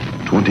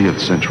20th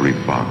Century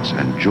Fox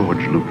and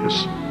George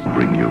Lucas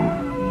bring you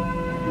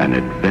an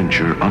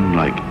adventure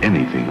unlike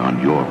anything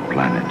on your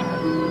planet.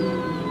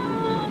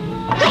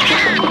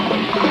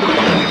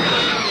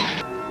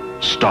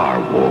 Star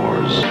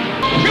Wars.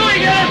 Chewie,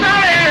 get us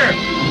out of here!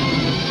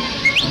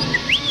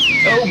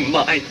 Oh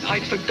my,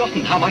 I'd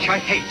forgotten how much I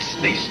hate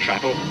space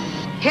travel.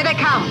 Here they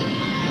come.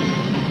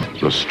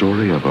 The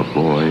story of a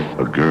boy,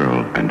 a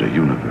girl, and a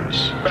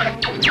universe.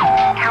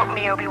 Help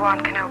me,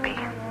 Obi-Wan Kenobi.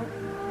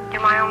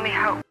 You're my only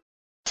hope.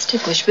 It's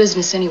ticklish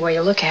business any way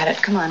you look at it.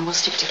 Come on, we'll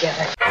stick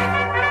together.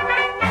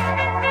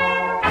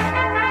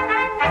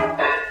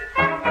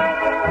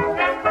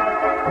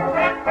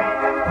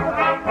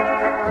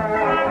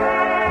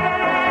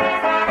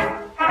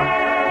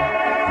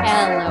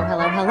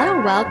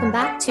 Hello. Welcome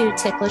back to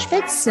Ticklish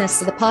Business,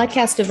 the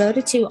podcast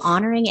devoted to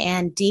honoring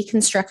and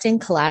deconstructing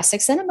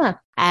classic cinema.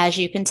 As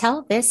you can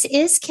tell, this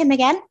is Kim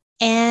again,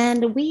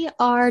 and we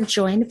are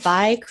joined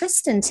by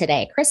Kristen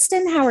today.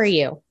 Kristen, how are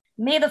you?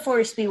 May the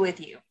force be with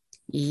you.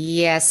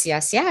 Yes.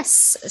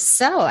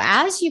 So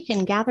as you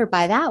can gather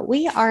by that,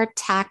 we are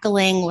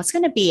tackling what's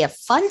going to be a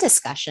fun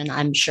discussion,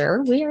 I'm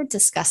sure. We are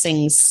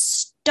discussing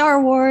Star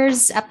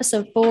Wars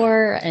Episode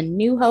 4, A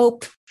New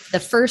Hope. The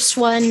first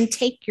one,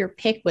 take your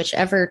pick,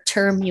 whichever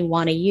term you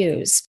want to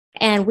use.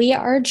 And we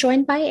are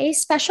joined by a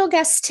special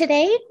guest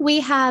today.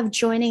 We have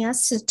joining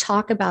us to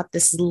talk about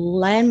this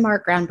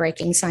landmark,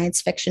 groundbreaking science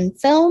fiction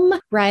film,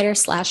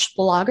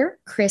 writer/blogger,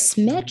 Chris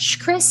Mitch.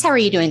 Chris, how are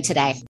you doing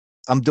today?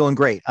 I'm doing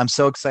great. I'm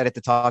so excited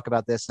to talk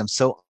about this. I'm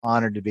so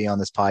honored to be on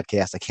this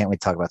podcast. I can't wait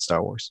to talk about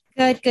Star Wars.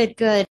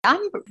 Good.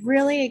 I'm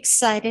really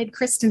excited.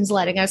 Kristen's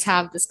letting us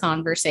have this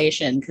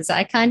conversation because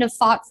I kind of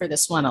fought for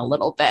this one a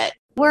little bit.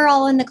 We're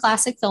all in the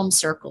classic film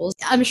circles.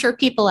 I'm sure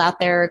people out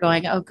there are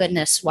going, oh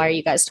goodness, why are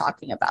you guys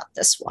talking about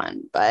this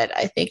one? But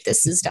I think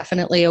this is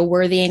definitely a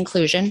worthy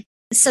inclusion.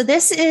 So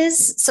this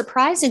is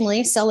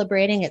surprisingly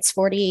celebrating its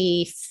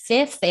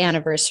 45th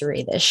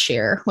anniversary this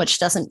year, which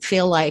doesn't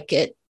feel like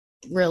it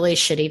really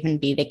should even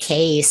be the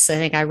case. I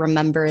think I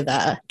remember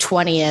the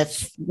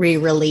 20th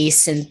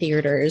re-release in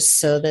theaters.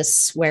 So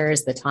where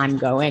is the time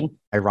going?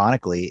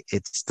 Ironically,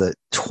 it's the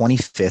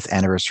 25th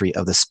anniversary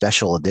of the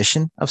special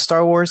edition of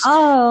Star Wars.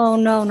 Oh,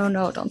 no,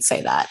 don't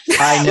say that.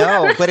 I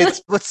know,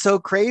 but what's so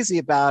crazy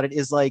about it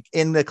is, like,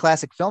 in the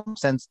classic film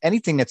sense,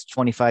 anything that's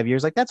 25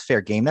 years, like, that's fair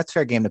game. That's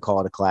fair game to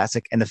call it a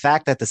classic. And the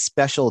fact that the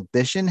special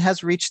edition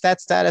has reached that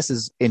status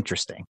is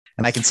interesting.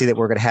 And I can see that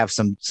we're going to have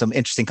some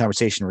interesting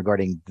conversation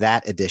regarding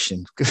that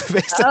edition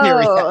based on your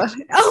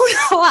reaction.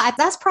 Oh, no,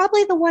 that's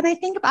probably the one I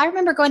think of. I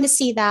remember going to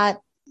see that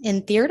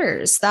in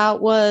theaters. That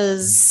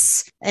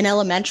was an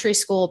elementary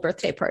school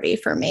birthday party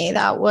for me.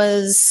 That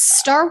was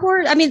Star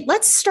Wars. I mean,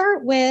 let's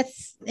start with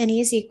an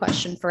easy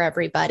question for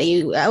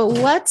everybody.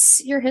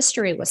 What's your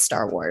history with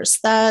Star Wars?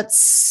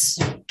 That's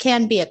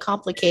can be a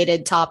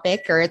complicated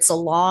topic, or it's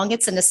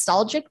a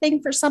nostalgic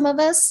thing for some of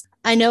us.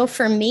 I know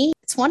for me,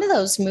 it's one of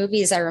those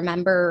movies I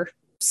remember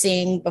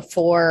seeing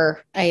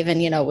before I even,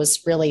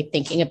 was really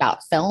thinking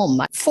about film.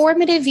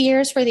 Formative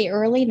years were the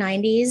early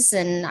 90s.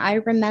 And I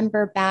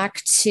remember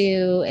back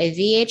to a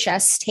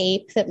VHS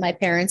tape that my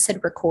parents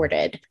had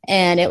recorded.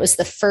 And it was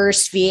the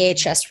first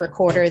VHS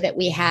recorder that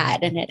we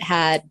had. And it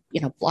had,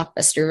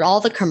 Blockbuster, all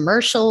the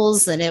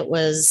commercials. And it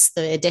was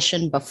the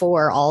edition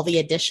before all the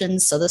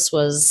editions. So this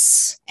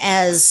was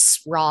as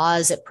raw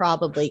as it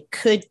probably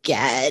could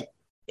get.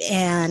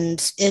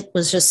 And it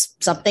was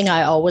just something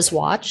I always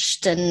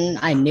watched, and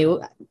I knew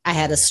I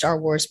had a Star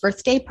Wars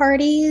birthday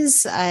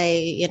parties.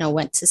 I,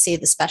 went to see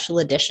the special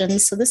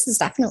editions. So this is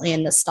definitely a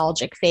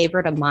nostalgic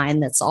favorite of mine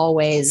that's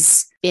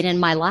always been in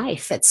my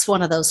life. It's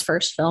one of those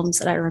first films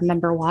that I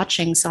remember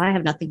watching. So I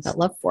have nothing but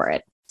love for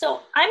it.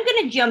 So I'm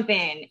going to jump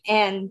in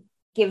and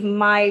give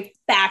my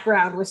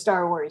background with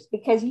Star Wars,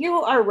 because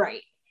you are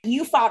right.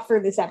 You fought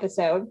for this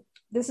episode.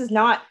 This is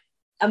not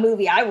a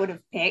movie I would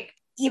have picked.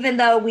 Even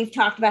though we've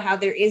talked about how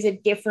there is a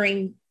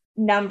differing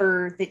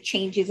number that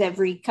changes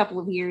every couple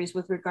of years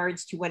with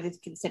regards to what is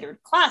considered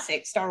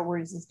classic, Star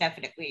Wars is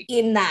definitely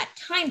in that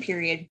time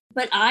period.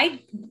 But I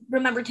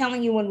remember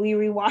telling you when we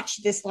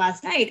rewatched this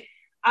last night,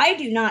 I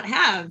do not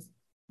have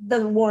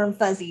the warm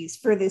fuzzies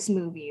for this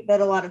movie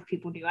that a lot of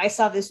people do. I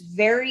saw this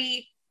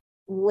very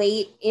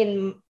late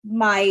in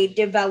my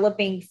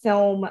developing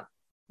film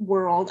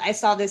world. I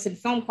saw this in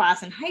film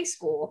class in high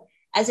school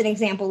as an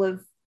example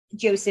of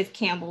Joseph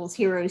Campbell's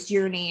hero's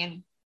journey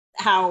and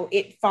how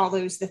it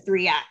follows the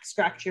 3-act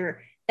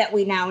structure that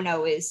we now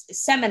know is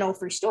seminal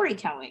for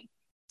storytelling.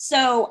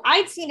 So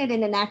I'd seen it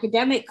in an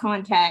academic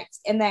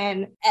context, and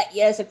then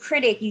as a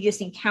critic, you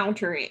just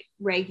encounter it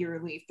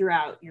regularly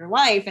throughout your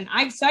life. And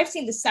I've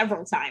seen this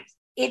several times.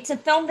 It's a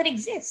film that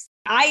exists.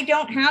 I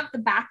don't have the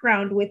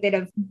background with it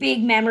of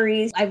big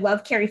memories. I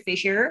love Carrie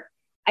Fisher.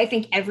 I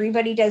think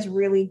everybody does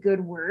really good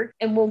work,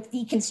 and we'll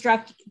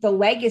deconstruct the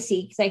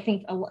legacy, because I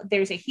think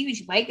there's a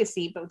huge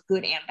legacy, both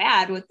good and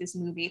bad, with this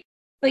movie.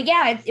 But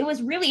yeah, it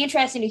was really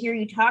interesting to hear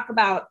you talk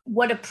about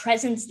what a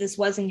presence this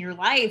was in your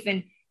life.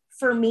 And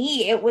for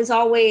me, it was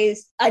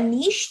always a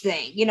niche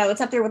thing.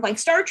 It's up there with like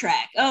Star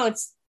Trek. Oh,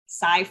 it's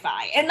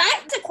sci-fi? And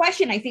that's a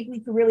question I think we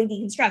could really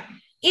deconstruct.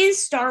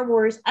 Is Star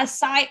Wars a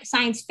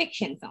science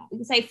fiction film?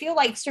 Because I feel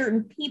like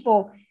certain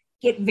people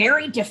get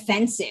very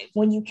defensive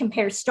when you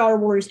compare Star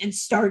Wars and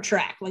Star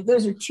Trek. Like,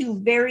 those are two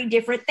very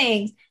different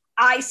things.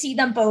 I see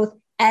them both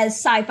as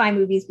sci-fi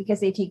movies because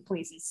they take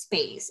place in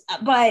space.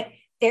 But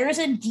there's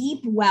a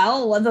deep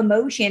well of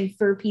emotion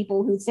for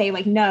people who say,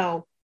 like,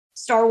 no,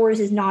 Star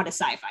Wars is not a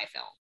sci-fi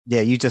film.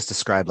 Yeah, you just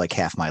described like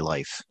half my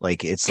life.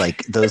 Like, it's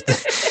like those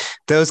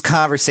those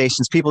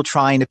conversations, people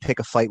trying to pick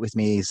a fight with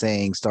me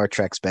saying Star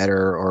Trek's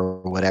better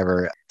or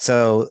whatever.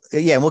 So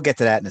yeah, we'll get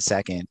to that in a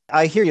second.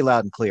 I hear you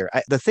loud and clear.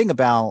 The thing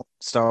about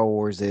Star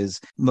Wars is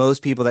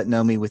most people that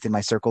know me within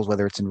my circles,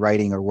 whether it's in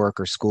writing or work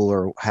or school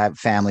or have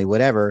family,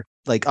 whatever,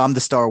 like I'm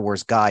the Star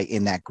Wars guy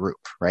in that group,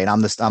 right?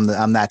 I'm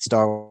that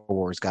Star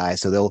Wars guy.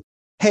 So they'll,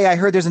 hey, I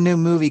heard there's a new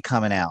movie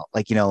coming out,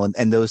 like, you know,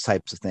 and those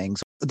types of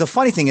things. The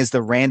funny thing is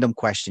the random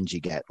questions you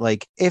get,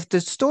 like, if the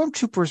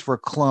stormtroopers were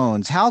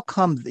clones, how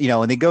come, you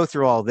know, and they go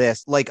through all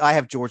this, like, I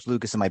have George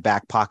Lucas in my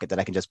back pocket that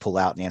I can just pull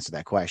out and answer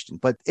that question.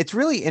 But it's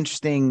really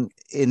interesting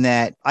in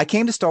that I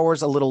came to Star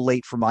Wars a little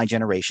late for my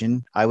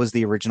generation. I was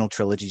the original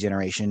trilogy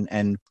generation,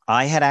 and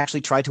I had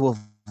actually tried to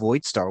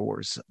avoid Star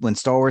Wars. When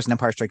Star Wars and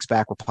Empire Strikes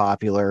Back were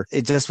popular,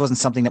 it just wasn't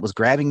something that was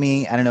grabbing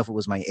me. I don't know if it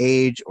was my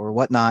age or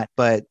whatnot,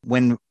 but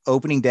when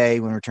opening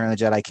day, when Return of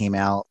the Jedi came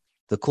out,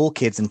 the cool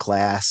kids in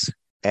class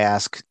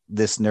ask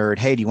this nerd,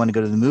 hey, do you want to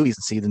go to the movies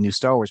and see the new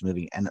Star Wars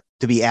movie? And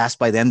to be asked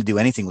by them to do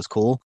anything was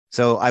cool.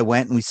 So I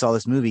went and we saw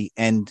this movie,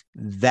 and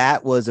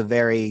that was a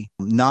very,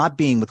 not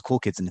being with cool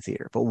kids in the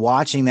theater, but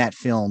watching that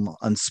film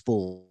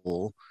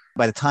unspool.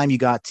 By the time you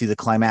got to the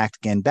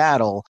climactic end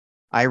battle,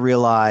 I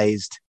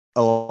realized,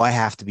 oh, I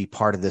have to be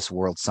part of this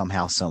world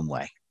somehow, some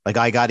way. Like,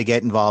 I got to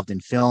get involved in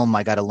film.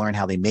 I got to learn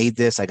how they made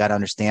this. I got to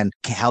understand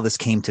how this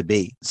came to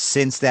be.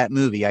 Since that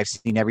movie, I've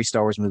seen every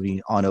Star Wars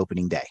movie on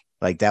opening day.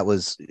 Like, that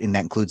was, and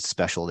that includes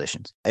special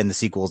editions and the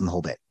sequels and the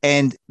whole bit.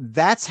 And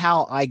that's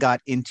how I got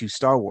into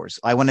Star Wars.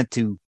 I wanted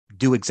to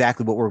do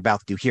exactly what we're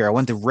about to do here. I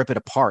wanted to rip it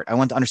apart. I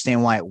wanted to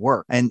understand why it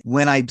worked. And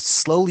when I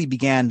slowly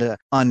began to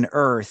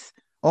unearth,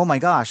 oh my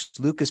gosh,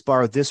 Lucas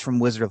borrowed this from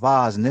Wizard of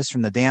Oz and this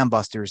from the Dam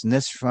Busters and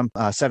this from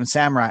Seven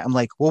Samurai, I'm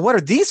like, well, what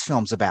are these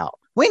films about?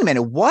 Wait a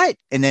minute, what?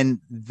 And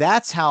then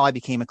that's how I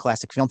became a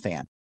classic film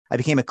fan. I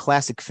became a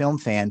classic film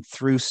fan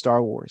through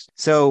Star Wars.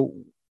 So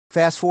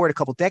fast forward a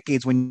couple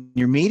decades, when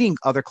you're meeting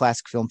other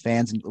classic film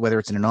fans, and whether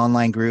it's in an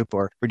online group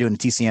or we're doing the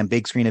TCM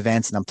big screen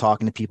events and I'm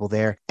talking to people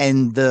there,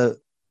 and the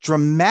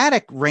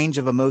dramatic range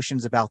of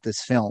emotions about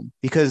this film,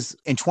 because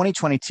in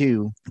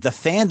 2022, the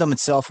fandom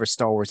itself for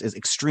Star Wars is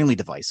extremely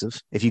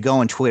divisive. If you go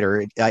on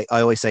Twitter, I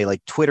always say,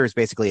 like, Twitter is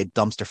basically a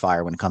dumpster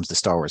fire when it comes to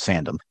Star Wars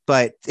fandom,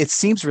 but it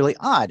seems really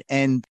odd.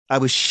 And I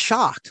was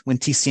shocked when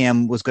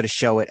TCM was going to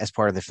show it as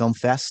part of the film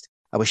fest.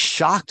 I was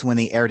shocked when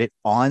they aired it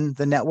on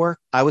the network.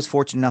 I was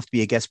fortunate enough to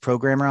be a guest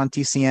programmer on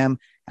TCM,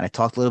 and I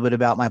talked a little bit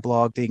about my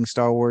blog, Digging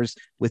Star Wars,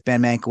 with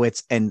Ben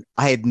Mankiewicz, and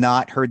I had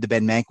not heard the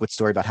Ben Mankiewicz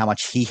story about how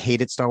much he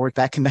hated Star Wars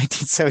back in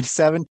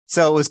 1977.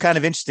 So it was kind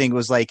of interesting. It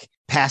was like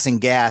passing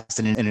gas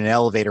in an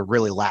elevator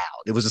really loud.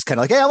 It was just kind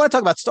of like, hey, I want to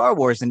talk about Star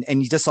Wars. And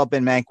you just saw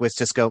Ben Mankiewicz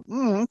just go,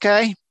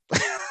 okay.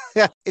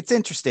 Yeah, it's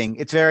interesting.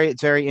 It's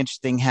very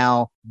interesting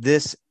how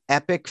this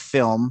epic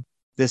film,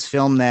 this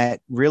film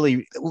that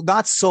really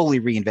not solely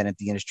reinvented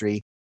the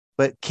industry,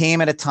 but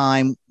came at a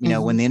time, you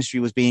know, when the industry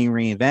was being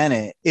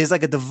reinvented, is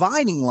like a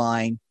dividing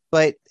line.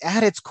 But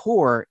at its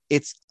core,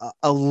 it's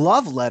a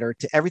love letter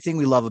to everything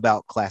we love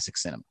about classic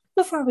cinema.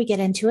 Before we get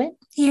into it,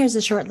 here's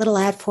a short little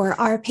ad for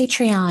our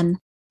Patreon.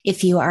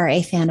 If you are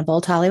a fan of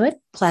old Hollywood,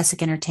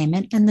 classic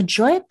entertainment, and the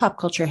joy of pop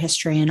culture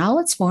history in all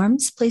its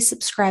forms, please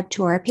subscribe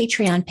to our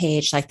Patreon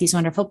page, like these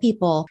wonderful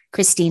people: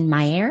 Christine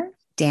Meyer,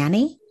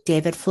 Danny,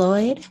 David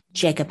Floyd,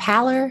 Jacob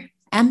Haller,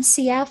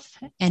 MCF,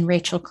 and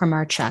Rachel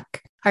Kramarchuk.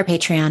 Our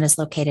Patreon is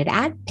located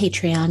at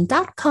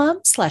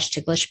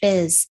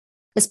patreon.com/ticklishbiz.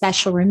 A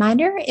special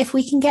reminder, if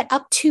we can get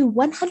up to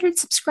 100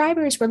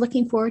 subscribers, we're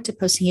looking forward to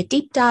posting a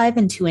deep dive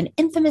into an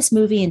infamous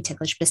movie in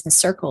ticklish business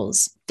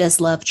circles.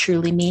 Does love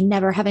truly mean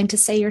never having to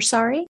say you're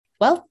sorry?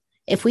 Well,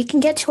 if we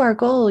can get to our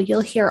goal, you'll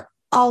hear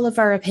all of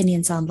our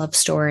opinions on Love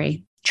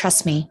Story.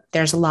 Trust me,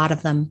 there's a lot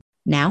of them.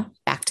 Now,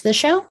 back to the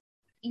show.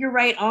 You're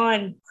right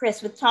on,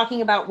 Chris, with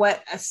talking about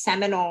what a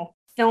seminal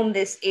film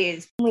this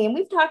is. And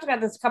we've talked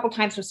about this a couple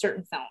times with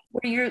certain films,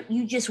 where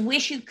you just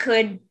wish you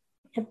could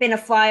have been a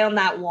fly on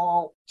that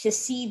wall to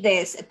see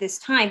this at this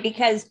time,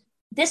 because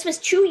this was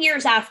 2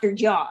 years after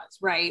Jaws,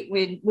 right?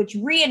 Which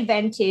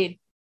reinvented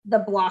the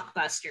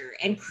blockbuster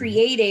and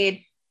created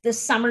the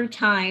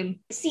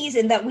summertime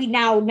season that we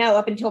now know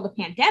up until the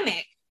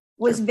pandemic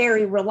was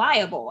very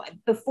reliable.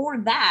 Before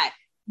that,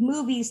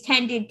 movies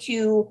tended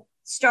to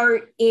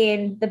start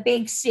in the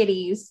big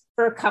cities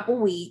for a couple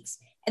weeks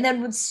and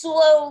then would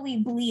slowly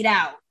bleed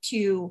out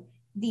to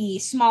the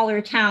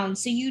smaller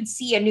towns. So you'd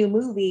see a new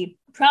movie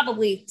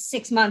probably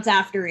 6 months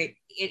after it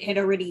had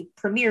already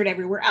premiered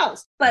everywhere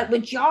else. But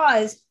with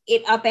Jaws,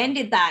 it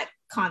upended that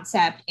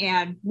concept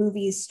and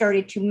movies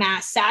started to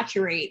mass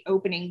saturate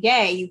opening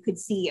day. You could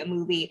see a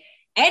movie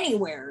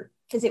anywhere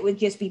because it would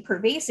just be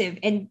pervasive.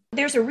 And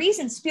there's a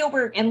reason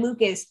Spielberg and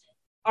Lucas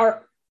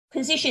are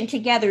positioned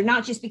together,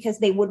 not just because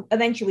they would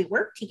eventually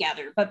work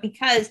together, but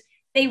because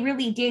they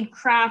really did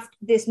craft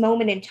this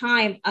moment in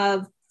time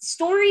of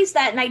stories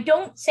that, and I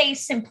don't say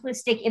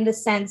simplistic in the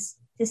sense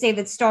to say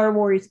that Star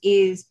Wars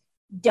is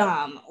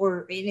dumb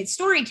or in its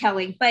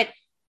storytelling, but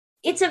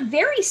it's a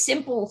very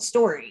simple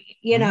story,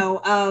 you know,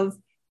 of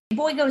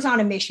boy goes on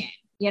a mission,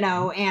 you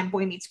know, and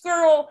boy meets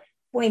girl,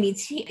 boy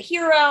meets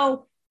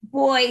hero,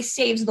 boy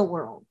saves the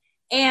world.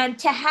 And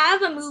to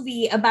have a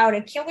movie about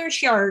a killer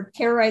shark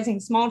terrorizing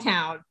small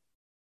town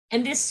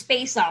and this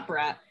space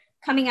opera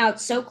coming out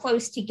so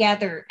close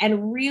together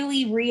and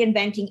really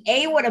reinventing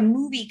A, what a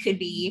movie could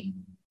be,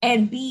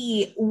 and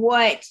B,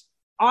 what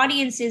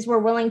audiences were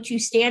willing to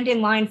stand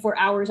in line for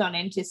hours on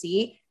end to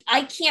see.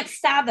 I can't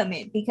fathom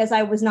it because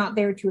I was not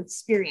there to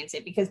experience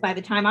it, because by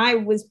the time I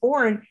was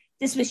born,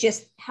 this was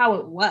just how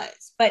it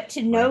was. But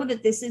to know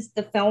that this is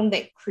the film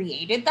that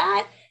created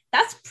that,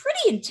 that's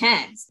pretty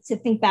intense to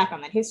think back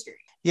on that history.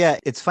 Yeah,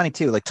 it's funny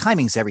too. Like,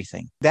 timing's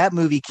everything. That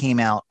movie came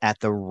out at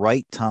the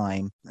right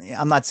time.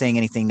 I'm not saying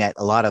anything that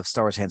a lot of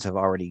Star Wars fans have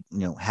already,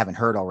 haven't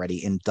heard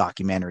already in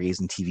documentaries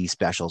and TV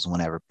specials and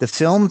whatever. The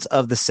films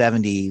of the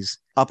 70s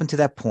up until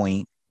that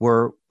point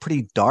were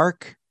pretty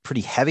dark, pretty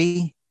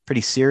heavy,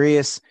 pretty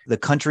serious. The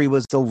country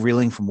was still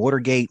reeling from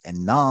Watergate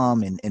and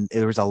Nam, and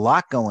there was a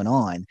lot going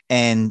on.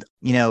 And,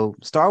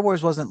 Star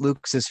Wars wasn't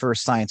Lucas's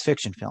first science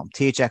fiction film.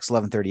 THX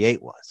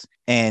 1138 was.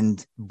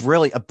 And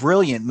a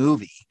brilliant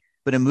movie.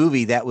 But a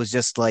movie that was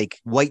just like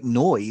white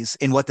noise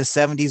in what the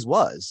 70s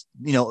was,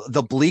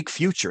 the bleak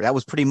future. That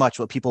was pretty much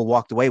what people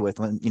walked away with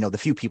when, the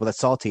few people that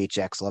saw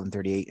THX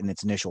 1138 in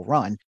its initial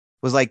run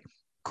was like,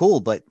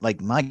 cool, but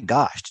like, my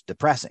gosh,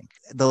 depressing.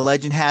 The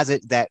legend has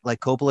it that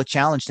like Coppola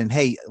challenged him,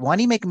 hey, why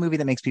don't you make a movie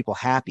that makes people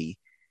happy?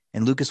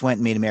 And Lucas went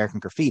and made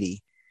American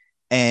Graffiti.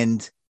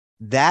 And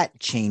that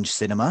changed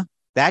cinema.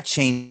 That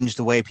changed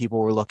the way people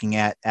were looking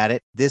at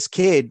it. This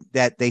kid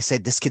that they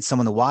said, this kid's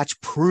someone to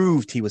watch,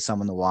 proved he was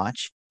someone to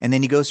watch. And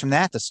then he goes from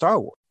that to Star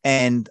Wars.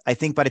 And I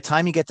think by the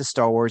time you get to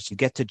Star Wars, you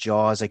get to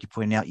Jaws, like you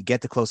pointed out, you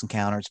get to Close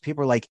Encounters.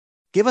 People are like,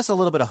 give us a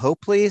little bit of hope,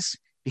 please,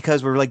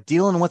 because we're like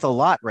dealing with a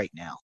lot right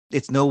now.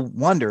 It's no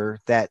wonder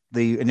that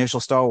the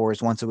initial Star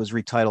Wars, once it was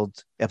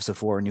retitled Episode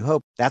 4, A New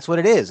Hope, that's what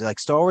it is. Like,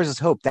 Star Wars is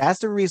hope. That's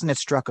the reason it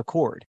struck a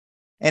chord.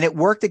 And it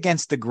worked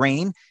against the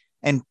grain.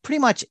 And pretty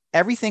much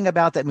everything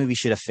about that movie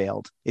should have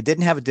failed. It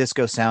didn't have a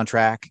disco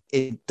soundtrack.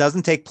 It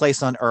doesn't take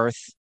place on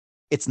Earth.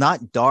 It's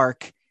not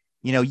dark.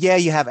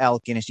 You have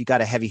Alec Guinness, you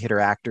got a heavy hitter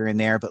actor in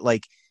there, but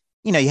like,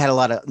 you had a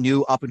lot of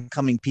new up and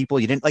coming people.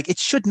 You didn't like, it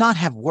should not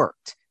have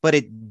worked, but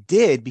it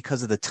did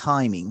because of the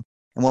timing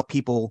and what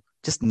people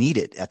just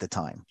needed at the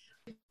time.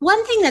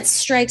 One thing that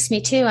strikes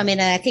me too, I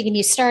think, and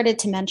you started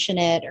to mention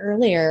it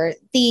earlier,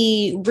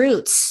 the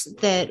roots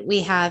that we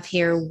have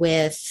here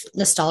with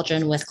nostalgia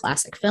and with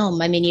classic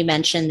film. You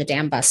mentioned the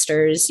Dam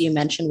Busters, you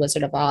mentioned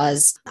Wizard of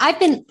Oz. I've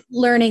been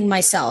learning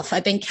myself.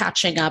 I've been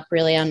catching up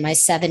really on my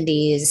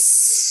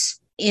 70s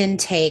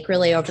intake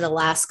really over the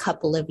last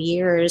couple of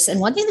years. And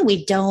one thing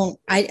that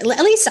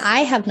at least I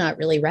have not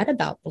really read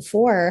about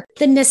before,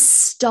 the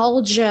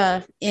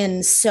nostalgia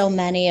in so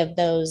many of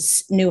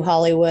those new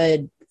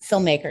Hollywood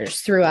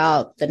filmmakers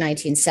throughout the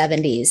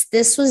 1970s.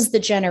 This was the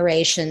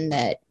generation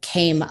that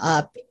came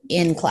up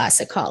in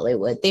classic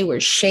Hollywood. They were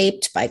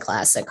shaped by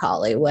classic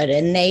Hollywood,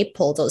 and they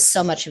pulled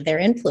so much of their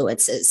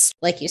influences.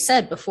 Like you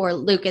said, before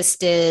Lucas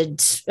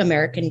did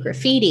American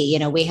Graffiti,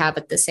 we have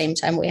at the same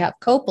time, we have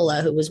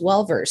Coppola, who was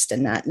well-versed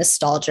in that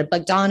nostalgia,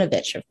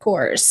 Bogdanovich, of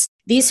course.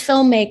 These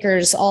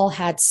filmmakers all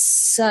had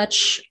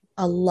such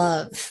a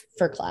love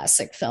for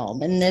classic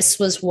film. And this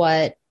was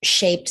what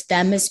shaped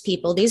them as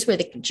people. These were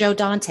Joe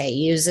Dante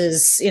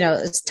uses,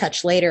 his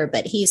touch later,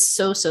 but he's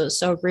so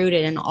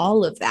rooted in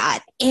all of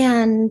that.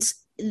 And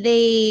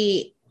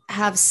they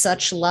have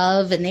such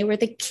love, and they were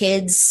the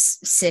kids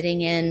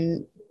sitting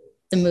in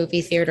the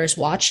movie theaters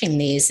watching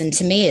these. And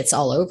to me, it's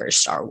all over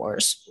Star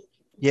Wars.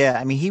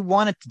 Yeah, he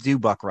wanted to do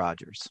Buck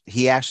Rogers.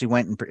 He actually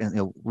went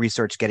and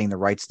researched getting the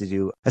rights to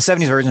do a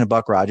 70s version of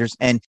Buck Rogers,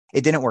 and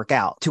it didn't work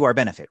out to our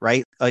benefit,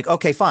 right? Like,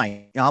 okay,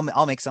 fine,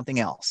 I'll make something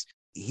else.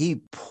 He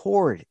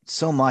poured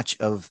so much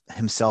of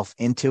himself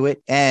into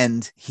it,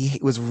 and he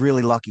was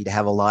really lucky to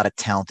have a lot of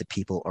talented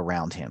people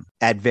around him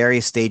at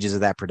various stages of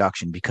that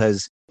production,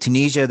 because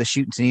the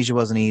shoot in Tunisia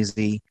wasn't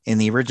easy. In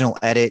the original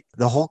edit,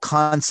 the whole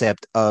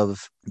concept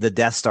of the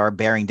Death Star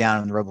bearing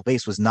down on the Rebel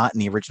base was not in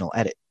the original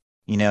edit.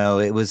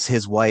 It was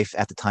his wife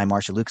at the time,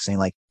 Marcia Lucas, saying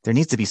like, there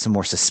needs to be some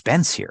more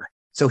suspense here.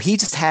 So he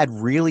just had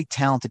really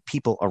talented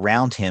people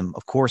around him.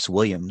 Of course,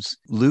 Williams.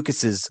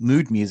 Lucas's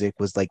mood music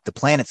was like the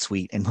Planet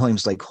Suite, and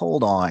Williams like,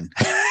 hold on.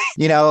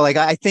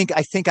 I think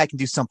I can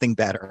do something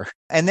better.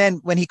 And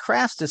then when he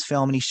crafts this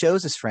film and he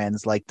shows his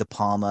friends like De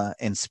Palma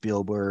and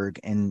Spielberg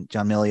and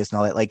John Milius and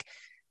all that, like,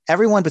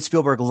 everyone but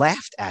Spielberg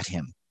laughed at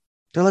him.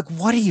 They're like,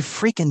 what are you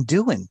freaking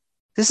doing?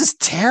 This is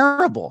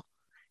terrible.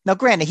 Now,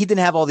 granted, he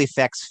didn't have all the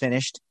effects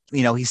finished.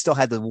 He still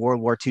had the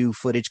World War II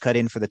footage cut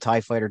in for the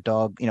TIE fighter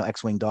dog,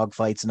 X-Wing dog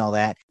fights and all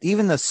that.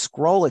 Even the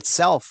scroll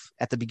itself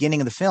at the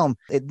beginning of the film,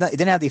 it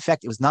didn't have the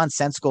effect. It was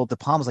nonsensical. De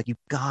Palma was like, you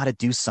got to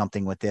do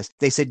something with this.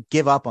 They said,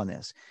 give up on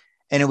this.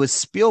 And it was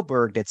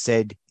Spielberg that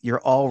said,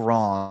 you're all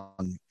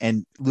wrong,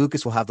 and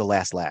Lucas will have the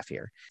last laugh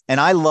here. And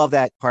I love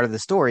that part of the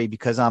story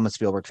because I'm a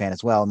Spielberg fan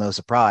as well, no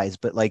surprise.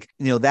 But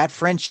that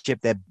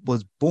friendship that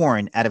was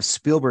born out of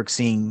Spielberg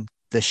seeing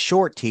the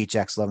short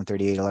THX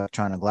 1138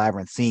 Electronic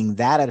Labyrinth, seeing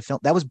that at a film,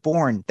 that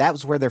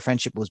was where their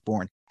friendship was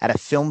born, at a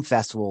film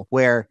festival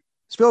where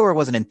Spielberg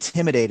wasn't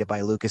intimidated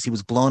by Lucas. He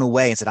was blown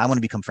away and said, I want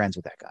to become friends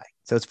with that guy.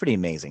 So it's pretty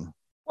amazing.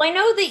 Well, I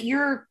know that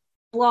your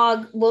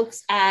blog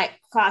looks at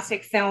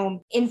classic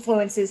film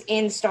influences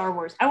in Star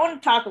Wars. I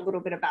want to talk a little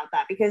bit about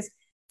that because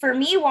for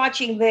me,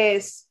 watching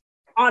this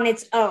on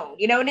its own,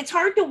 and it's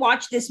hard to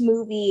watch this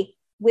movie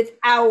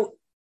without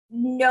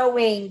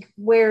knowing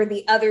where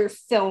the other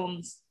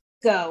films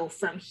go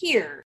from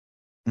here.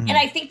 Mm-hmm. And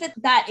I think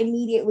that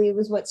immediately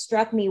was what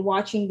struck me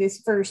watching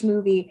this first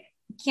movie.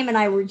 Kim and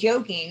I were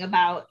joking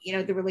about,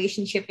 the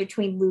relationship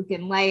between Luke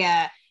and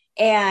Leia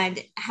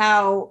and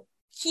how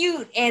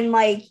cute and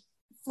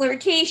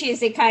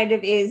flirtatious it kind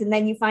of is, and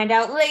then you find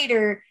out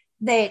later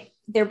that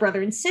they're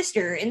brother and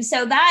sister, and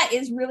so that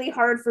is really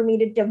hard for me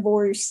to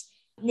divorce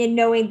in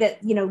knowing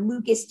that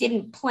Lucas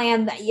didn't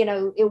plan that,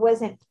 it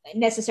wasn't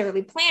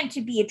necessarily planned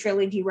to be a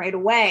trilogy right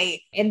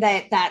away, and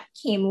that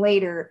came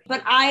later.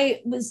 But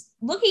I was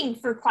looking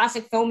for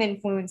classic film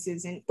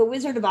influences, and the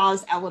Wizard of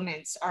Oz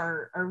elements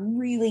are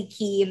really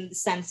key in the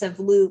sense of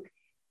Luke,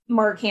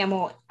 Mark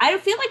Hamill. I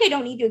feel like I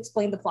don't need to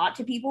explain the plot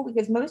to people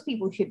because most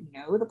people should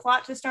know the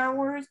plot to Star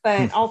Wars,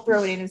 but I'll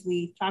throw it in as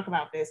we talk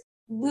about this.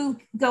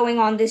 Luke going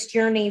on this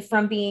journey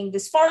from being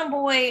this farm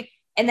boy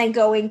and then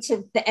going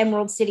to the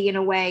Emerald City in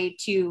a way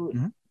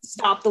to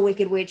stop the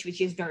Wicked Witch,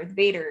 which is Darth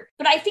Vader.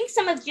 But I think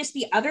some of just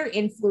the other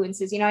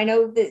influences, I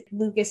know that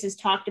Lucas has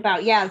talked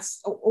about,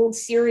 it's old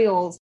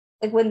serials,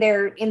 like when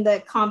they're in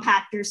the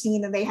compactor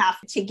scene and they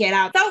have to get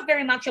out. It felt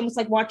very much almost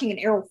like watching an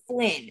Errol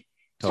Flynn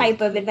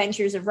type of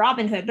Adventures of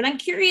Robin Hood. But I'm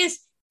curious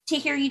to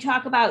hear you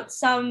talk about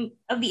some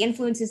of the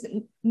influences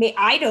that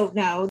I don't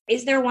know.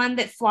 Is there one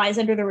that flies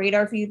under the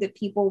radar for you that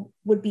people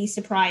would be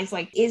surprised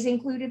is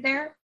included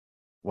there?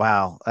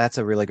 Wow, that's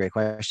a really great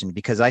question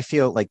because I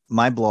feel like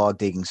my blog,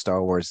 Digging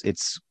Star Wars,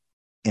 it's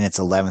in its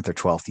 11th or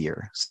 12th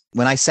year.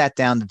 When I sat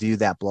down to do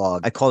that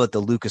blog, I called it the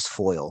Lucas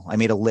Foil. I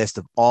made a list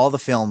of all the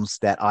films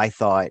that I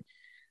thought,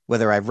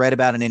 whether I've read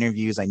about in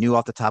interviews, I knew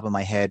off the top of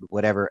my head,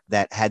 whatever,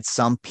 that had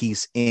some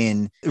piece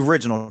in the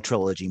original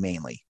trilogy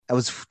mainly. I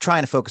was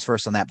trying to focus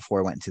first on that before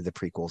I went into the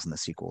prequels and the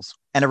sequels.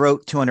 And I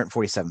wrote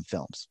 247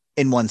 films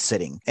in one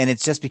sitting. And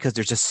it's just because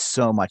there's just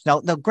so much. Now,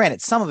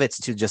 granted, some of it's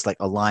to just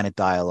a line of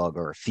dialogue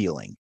or a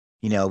feeling,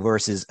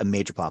 versus a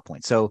major plot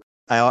point. So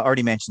I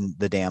already mentioned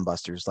The Dam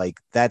Busters.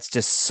 That's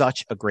just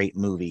such a great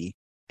movie.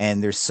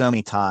 And there's so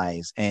many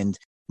ties. And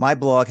my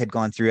blog had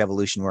gone through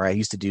evolution where I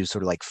used to do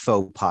sort of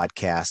faux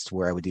podcasts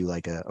where I would do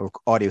a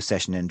audio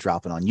session and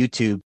drop it on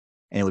YouTube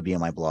and it would be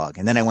on my blog.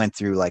 And then I went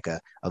through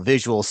a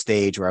visual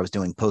stage where I was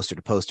doing poster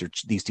to poster.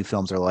 These two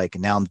films are and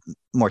now I'm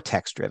more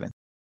text driven.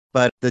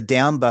 But the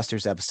Dam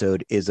Busters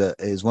episode is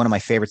one of my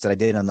favorites that I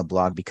did on the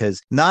blog because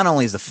not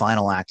only is the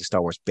final act of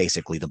Star Wars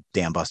basically the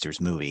Dam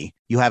Busters movie,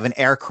 you have an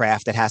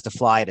aircraft that has to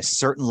fly at a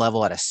certain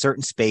level, at a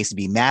certain space, to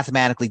be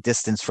mathematically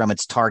distanced from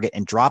its target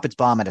and drop its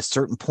bomb at a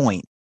certain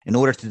point in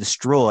order to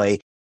destroy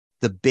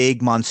the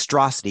big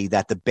monstrosity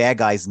that the bad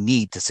guys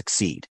need to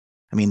succeed.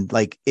 I mean,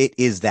 it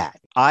is that.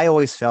 I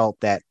always felt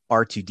that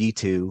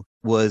R2-D2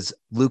 was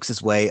Luke's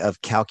way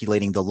of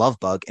calculating the love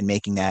bug and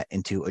making that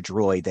into a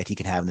droid that he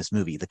can have in this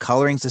movie. The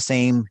coloring's the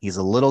same. He's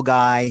a little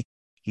guy.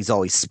 He's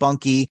always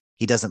spunky.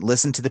 He doesn't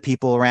listen to the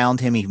people around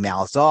him. He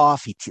mouths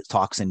off. He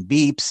talks in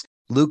beeps.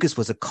 Lucas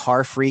was a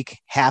car freak.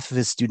 Half of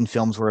his student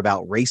films were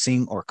about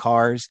racing or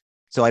cars.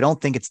 So I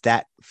don't think it's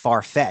that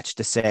far-fetched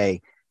to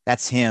say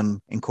that's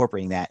him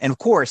incorporating that. And of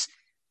course,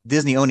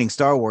 Disney owning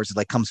Star Wars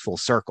comes full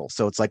circle.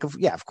 So it's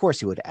of course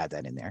he would add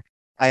that in there.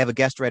 I have a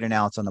guest writer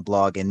now. It's on the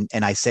blog. And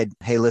I said,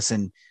 hey,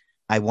 listen,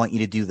 I want you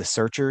to do The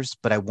Searchers,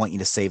 but I want you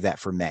to save that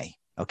for May.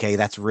 Okay.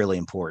 That's really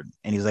important.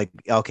 And he's like,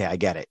 okay, I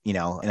get it. And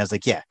I was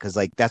like, yeah, because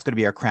that's going to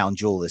be our crown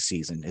jewel this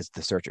season is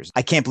The Searchers.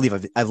 I can't believe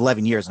I've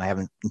 11 years and I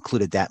haven't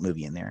included that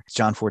movie in there.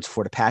 John Ford's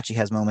Fort Apache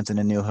has moments in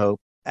A New Hope,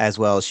 as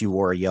well as She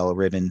Wore a Yellow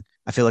Ribbon.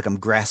 I feel like I'm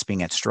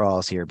grasping at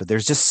straws here, but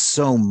there's just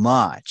so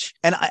much.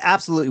 And I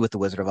absolutely with The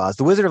Wizard of Oz.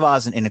 The Wizard of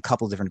Oz in a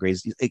couple of different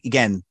grades.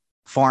 Again,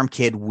 farm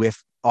kid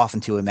with off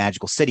into a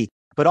magical city,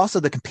 but also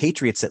the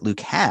compatriots that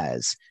Luke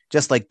has,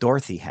 just like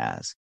Dorothy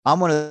has. I'm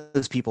one of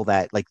those people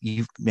that,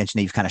 you've mentioned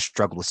that you've kind of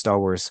struggled with Star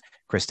Wars,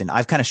 Kristen.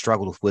 I've kind of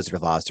struggled with Wizard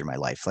of Oz through my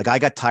life. I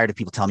got tired of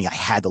people telling me I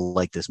had to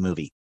like this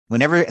movie.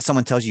 Whenever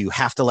someone tells you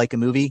have to like a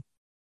movie,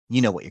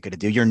 you know what you're going to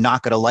do. You're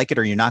not going to like it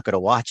or you're not going to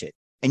watch it.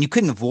 And you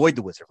couldn't avoid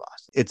The Wizard of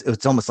Oz.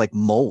 It's almost like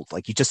mold.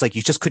 You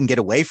just couldn't get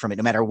away from it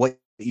no matter what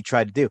you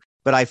tried to do.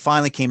 But I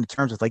finally came to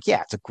terms with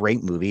it's a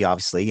great movie,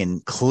 obviously,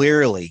 and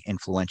clearly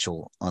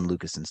influential on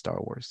Lucas and Star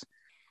Wars.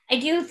 I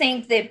do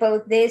think that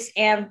both this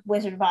and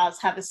Wizard of Oz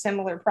have a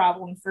similar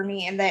problem for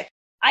me, in that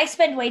I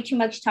spend way too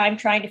much time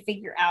trying to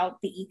figure out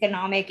the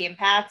economic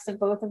impacts of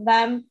both of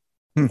them.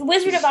 The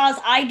Wizard of Oz,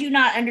 I do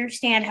not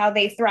understand how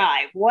they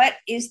thrive. What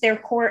is their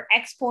core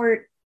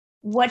export?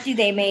 What do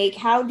they make?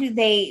 How do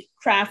they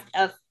craft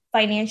a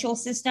financial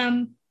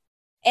system?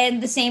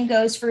 And the same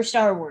goes for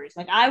Star Wars.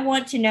 Like, I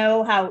want to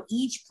know how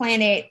each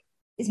planet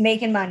is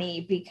making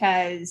money,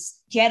 because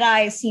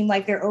Jedi seem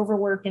like they're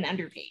overworked and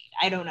underpaid.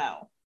 I don't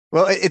know.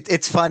 Well,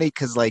 it's funny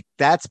because like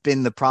that's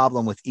been the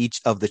problem with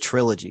each of the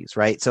trilogies,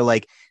 right? So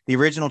like the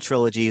original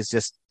trilogy is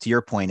just, to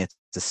your point, it's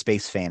a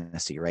space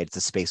fantasy, right? It's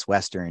a space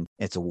Western.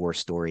 It's a war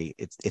story.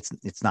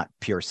 It's not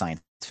pure science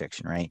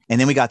fiction, right?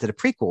 And then we got to the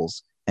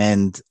prequels,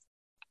 and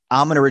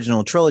I'm an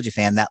original trilogy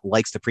fan that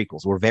likes the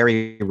prequels. We're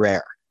very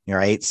rare.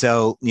 Right.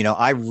 So,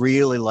 I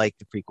really like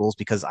the prequels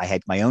because I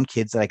had my own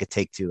kids that I could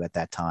take to at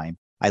that time.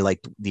 I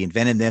liked the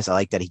inventiveness. I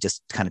liked that he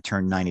just kind of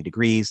turned 90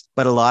 degrees.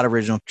 But a lot of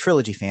original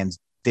trilogy fans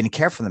didn't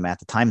care for them at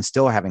the time and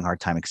still are having a hard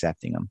time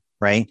accepting them.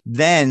 Right.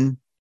 Then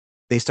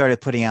they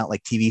started putting out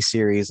like TV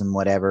series and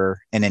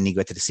whatever. And then you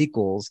go to the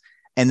sequels.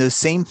 And those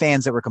same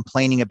fans that were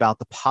complaining about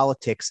the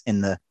politics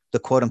and the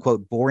quote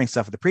unquote boring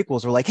stuff of the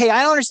prequels were like, hey,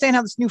 I don't understand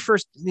how this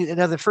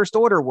the First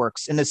Order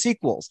works in the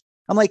sequels.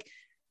 I'm like,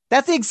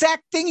 that's the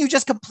exact thing you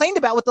just complained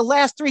about with the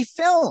last three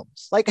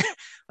films. Like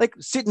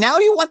now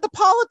you want the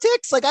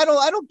politics? Like, I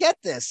don't get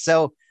this.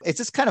 So it's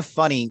just kind of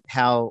funny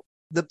how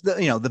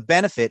the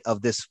benefit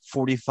of this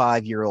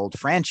 45-year-old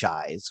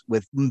franchise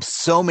with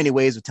so many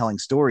ways of telling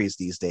stories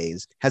these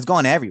days has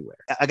gone everywhere.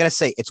 I got to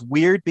say, it's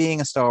weird being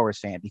a Star Wars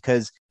fan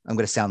because I'm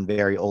going to sound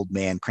very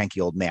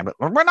cranky old man, but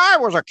when I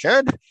was a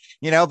kid,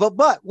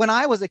 but when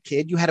I was a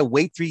kid, you had to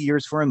wait 3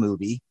 years for a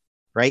movie,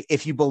 right?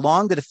 If you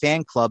belonged to the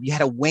fan club, you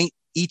had to wait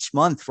each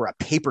month for a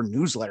paper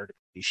newsletter to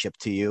be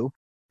shipped to you,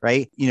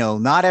 right?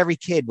 Not every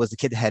kid was the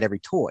kid that had every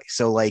toy.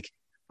 So like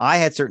I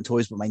had certain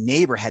toys, but my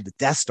neighbor had the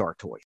Death Star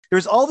toy.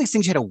 There's all these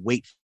things you had to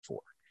wait for,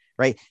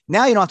 right?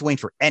 Now you don't have to wait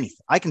for anything.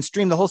 I can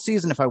stream the whole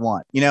season if I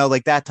want,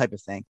 like that type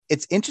of thing.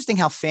 It's interesting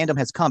how fandom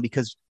has come,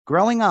 because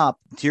growing up,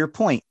 to your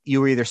point, you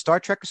were either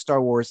Star Trek or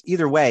Star Wars.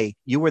 Either way,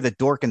 you were the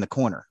dork in the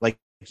corner. Like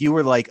you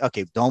were like,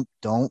 okay,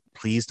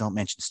 please don't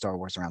mention Star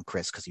Wars around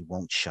Chris because he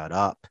won't shut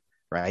up,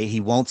 right? He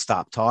won't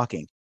stop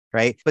talking.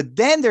 Right. But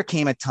then there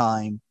came a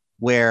time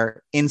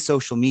where in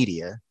social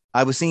media,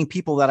 I was seeing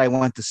people that I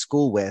went to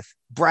school with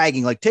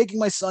bragging, like taking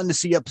my son to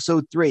see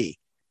episode 3.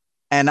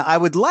 And I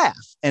would laugh.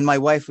 And my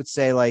wife would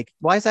say, like,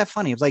 why is that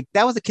funny? I was like,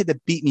 that was a kid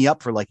that beat me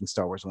up for liking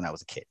Star Wars when I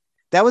was a kid.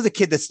 That was a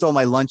kid that stole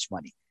my lunch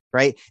money.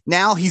 Right.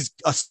 Now he's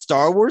a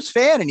Star Wars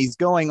fan and he's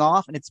going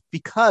off. And it's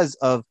because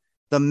of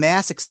the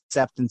mass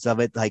acceptance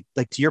of it. Like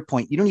to your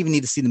point, you don't even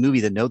need to see the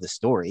movie to know the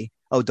story.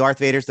 Oh, Darth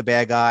Vader's the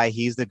bad guy.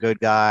 He's the good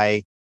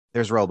guy.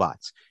 There's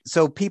robots.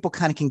 So people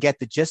kind of can get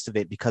the gist of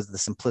it because of the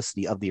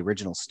simplicity of the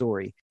original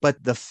story.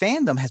 But the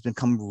fandom has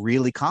become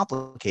really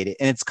complicated.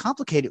 And it's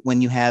complicated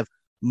when you have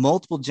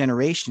multiple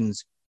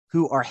generations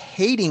who are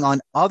hating on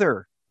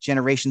other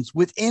generations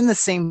within the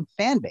same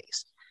fan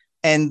base.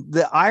 And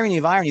the irony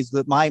of ironies,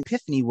 that my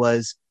epiphany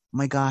was, oh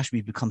my gosh,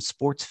 we've become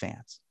sports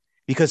fans,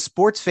 because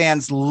sports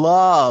fans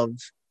love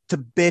to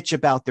bitch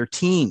about their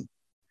team.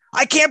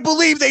 I can't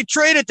believe they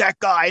traded that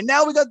guy. And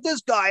now we got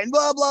this guy and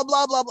blah, blah,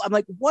 blah, blah, blah. I'm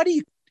like, what are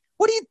you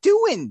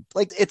doing?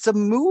 Like, it's a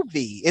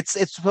movie. It's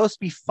supposed to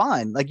be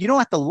fun. Like, you don't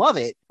have to love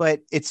it,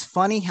 but it's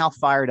funny how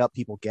fired up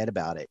people get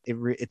about it.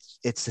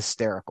 It's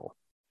hysterical.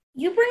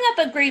 You bring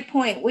up a great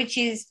point, which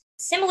is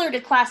similar to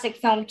classic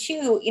film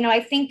too. I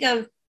think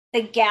of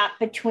the gap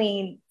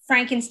between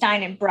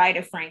Frankenstein and Bride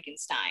of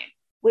Frankenstein,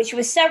 which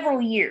was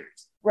several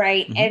years,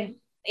 right? Mm-hmm. And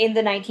in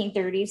the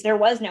 1930s, there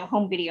was no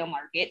home video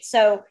market.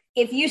 So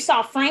if you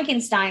saw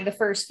Frankenstein, the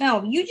first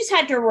film, you just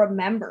had to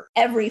remember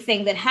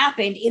everything that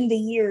happened in the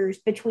years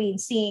between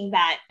seeing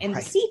that and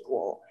the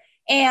sequel.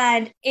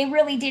 And it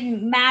really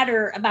didn't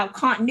matter about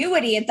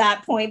continuity at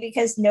that point,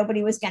 because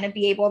nobody was going to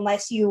be able,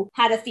 unless you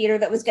had a theater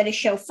that was going to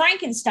show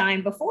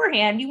Frankenstein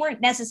beforehand, you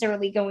weren't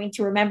necessarily going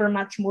to remember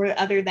much more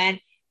other than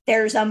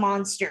there's a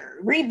monster,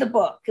 read the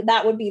book.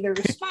 That would be the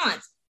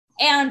response.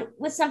 And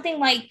with something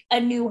like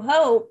A New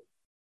Hope,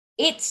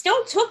 it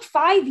still took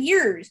 5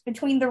 years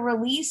between the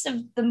release of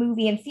the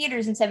movie in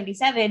theaters in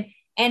 1977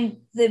 and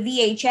the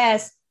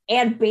VHS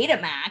and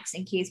Betamax,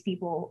 in case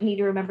people need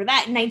to remember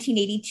that, in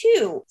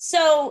 1982.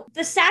 So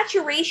the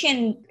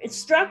saturation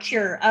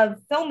structure of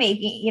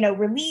filmmaking,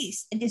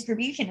 release and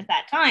distribution at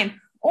that time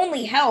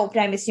only helped,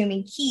 I'm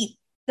assuming, keep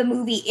the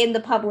movie in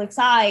the public's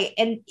eye.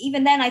 And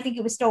even then, I think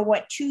it was still,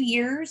 2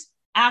 years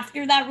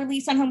after that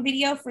release on home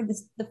video for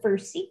the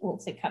first sequel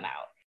to come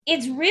out.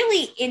 It's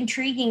really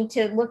intriguing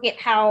to look at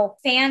how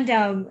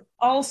fandom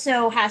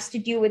also has to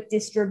do with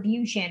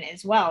distribution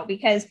as well,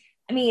 because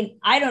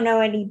I don't know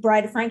any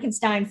Bride of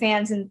Frankenstein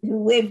fans who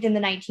lived in the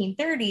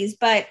 1930s,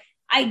 but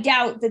I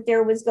doubt that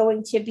there was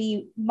going to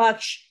be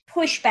much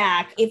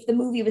pushback if the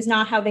movie was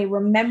not how they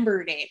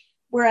remembered it.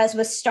 Whereas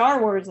with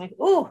Star Wars, like,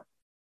 oh,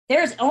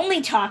 there's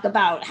only talk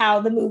about how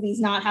the movie's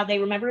not how they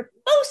remember it,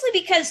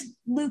 mostly because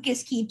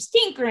Lucas keeps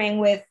tinkering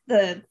with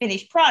the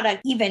finished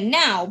product even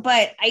now.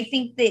 But I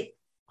think that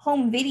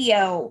home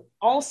video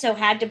also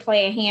had to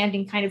play a hand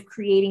in kind of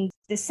creating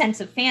this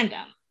sense of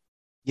fandom.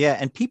 Yeah,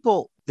 and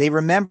people, they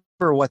remember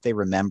what they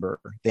remember.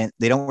 They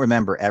don't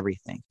remember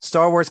everything.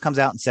 Star Wars comes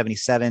out in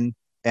 1977.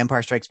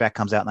 Empire Strikes Back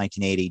comes out in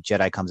 1980.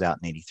 Jedi comes out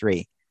in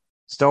 1983.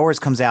 Star Wars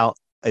comes out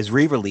is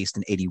re-released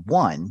in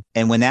 1981.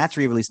 And when that's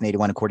re-released in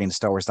 1981, according to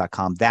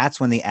StarWars.com,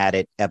 that's when they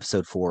added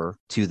episode 4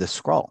 to the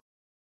scroll.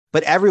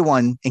 But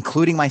everyone,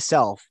 including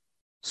myself,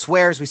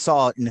 swears we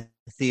saw it in the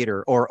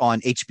theater or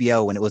on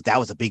HBO when that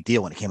was a big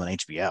deal when it came on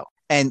HBO.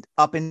 And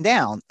up and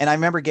down. And I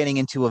remember getting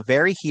into a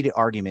very heated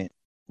argument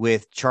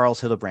with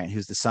Charles Hildebrand,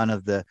 who's the son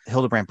of the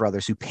Hildebrand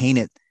brothers, who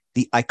painted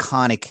the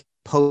iconic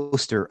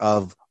poster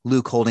of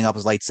Luke holding up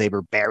his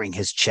lightsaber, baring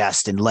his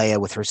chest, and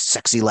Leia with her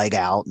sexy leg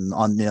out and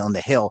on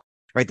the hill.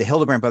 Right, the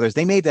Hildebrand brothers,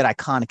 they made that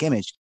iconic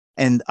image.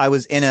 And I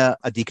was in a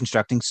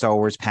deconstructing Star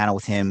Wars panel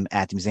with him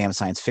at the Museum of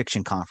Science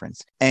Fiction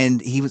conference. And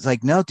he was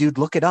like, no, dude,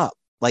 look it up.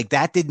 Like,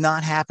 that did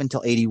not happen till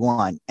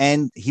 1981.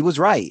 And he was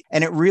right.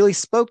 And it really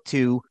spoke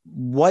to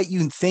what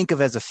you think of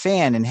as a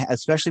fan, and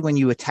especially when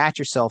you attach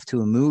yourself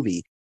to a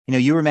movie. You know,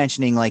 you were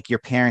mentioning like your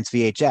parents'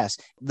 VHS.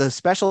 The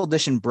special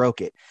edition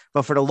broke it.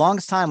 But for the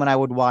longest time when I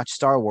would watch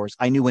Star Wars,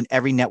 I knew when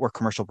every network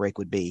commercial break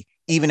would be,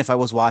 even if I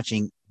was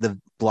watching the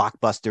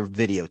blockbuster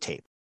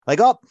videotape. Like,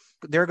 oh,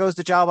 there goes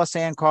the Jawa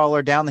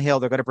Sandcrawler down the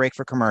hill. They're going to break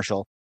for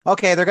commercial.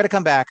 Okay, they're going to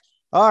come back.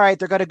 All right,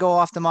 they're going to go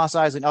off to Mos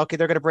Eisley. Okay,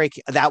 they're going to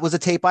break. That was a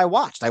tape I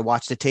watched. I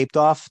watched it taped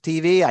off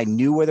TV. I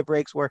knew where the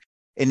breaks were,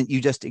 and you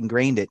just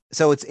ingrained it.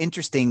 So it's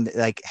interesting,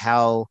 like,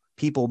 how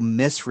people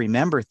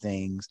misremember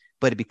things,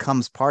 but it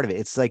becomes part of it.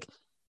 It's like,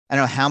 I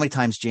don't know how many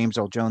times James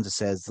Earl Jones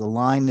says, the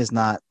line is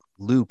not,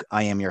 Luke,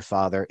 I am your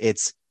father.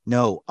 It's,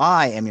 no,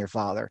 I am your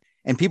father.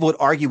 And people would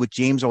argue with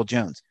James Earl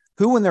Jones.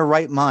 Who in their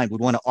right mind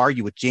would want to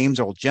argue with James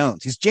Earl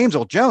Jones? He's James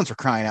Earl Jones, for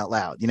crying out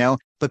loud, you know?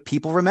 But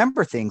people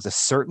remember things a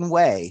certain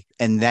way,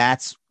 and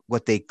that's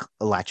what they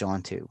latch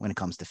on to when it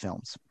comes to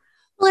films.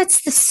 Well,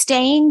 it's the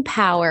staying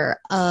power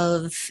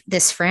of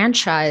this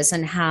franchise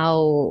and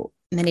how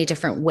many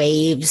different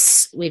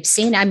waves we've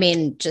seen. I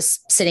mean,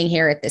 just sitting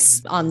here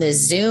on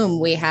this Zoom,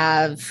 we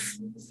have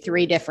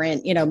 3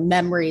 different,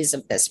 memories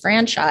of this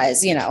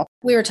franchise.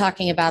 We were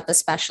talking about the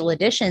special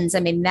editions.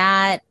 I mean,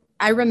 that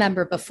I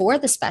remember before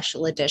the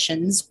special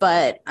editions,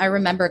 but I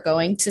remember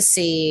going to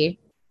see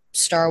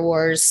Star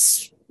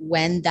Wars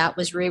when that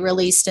was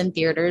re-released in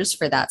theaters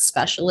for that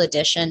special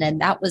edition.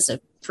 And that was a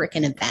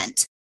freaking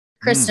event.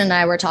 Kristen and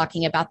I were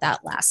talking about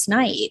that last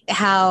night,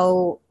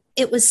 how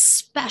it was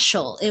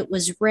special. It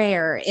was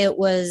rare. It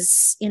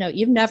was,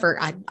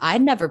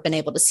 I'd never been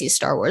able to see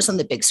Star Wars on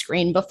the big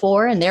screen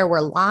before. And there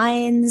were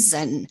lines,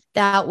 and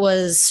that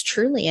was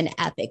truly an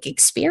epic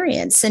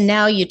experience. And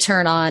now you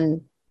turn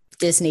on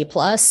Disney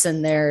Plus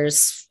and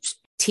there's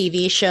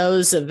TV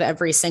shows of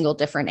every single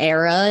different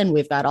era, and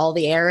we've got all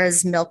the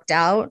eras milked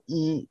out.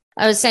 And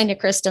I was saying to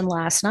Kristen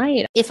last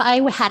night, if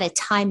I had a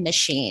time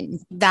machine,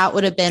 that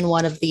would have been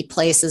one of the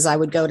places I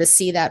would go to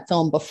see that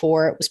film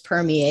before it was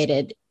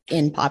permeated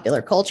in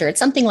popular culture. It's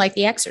something like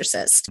The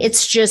Exorcist.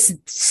 It's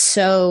just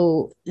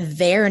so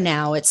there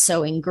now. It's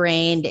so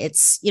ingrained.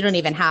 You don't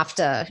even have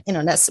to,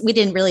 we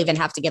didn't really even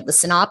have to get the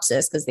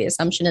synopsis, because the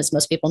assumption is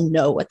most people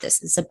know what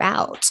this is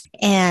about.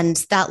 And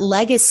that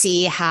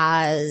legacy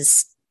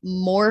has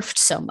morphed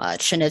so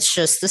much. And this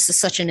is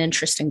such an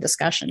interesting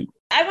discussion.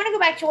 I want to go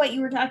back to what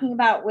you were talking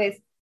about with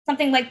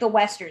something like the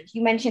Westerns.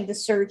 You mentioned The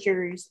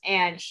Searchers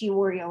and She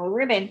Wore Yellow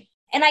Ribbon.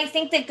 And I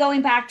think that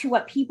going back to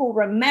what people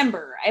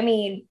remember, I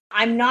mean,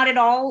 I'm not at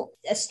all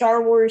a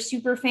Star Wars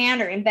super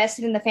fan or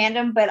invested in the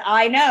fandom, but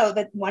I know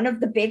that one of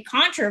the big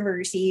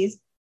controversies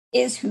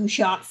is who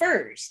shot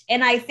first.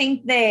 And I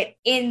think that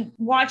in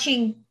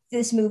watching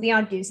this movie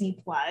on Disney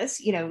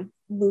Plus,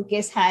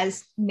 Lucas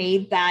has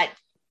made that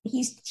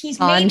he's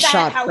made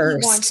that how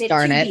first, he wants it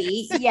to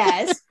be.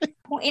 Yes.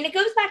 And it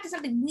goes back to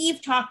something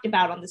we've talked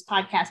about on this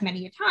podcast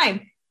many a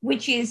time,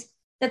 which is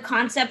the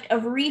concept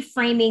of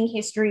reframing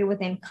history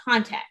within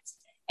context.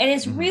 And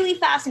it's really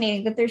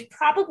fascinating that there's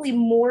probably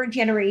more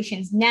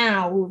generations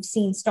now who have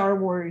seen Star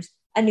Wars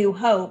A New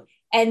Hope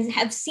and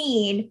have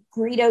seen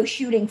Greedo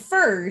shooting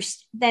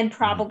first than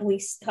probably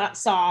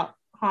saw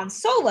Han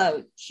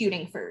Solo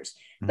shooting first.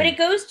 But it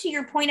goes to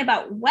your point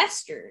about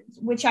Westerns,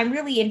 which I'm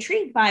really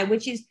intrigued by,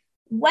 which is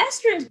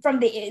Westerns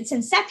from its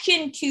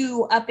inception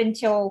to up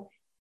until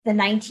the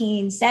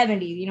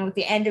 1970s, at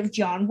the end of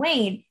John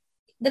Wayne.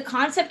 The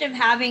concept of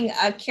having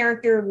a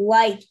character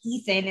like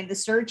Ethan in The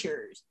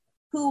Searchers,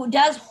 who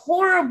does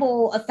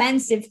horrible,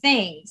 offensive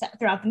things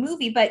throughout the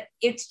movie, but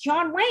it's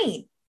John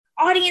Wayne.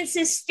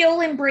 Audiences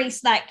still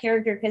embrace that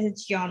character because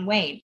it's John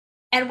Wayne.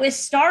 And with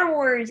Star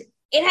Wars,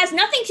 it has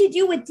nothing to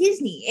do with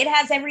Disney. It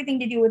has everything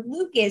to do with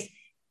Lucas.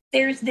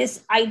 There's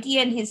this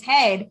idea in his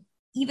head,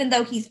 even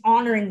though he's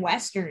honoring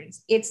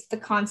Westerns, it's the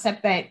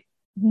concept that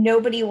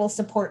nobody will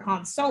support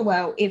Han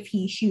Solo if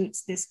he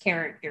shoots this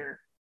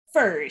character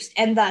first.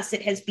 And thus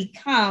it has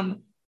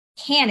become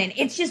canon.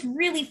 It's just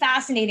really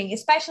fascinating,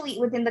 especially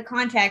within the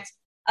context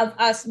of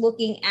us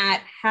looking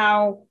at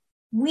how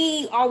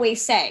we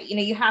always say,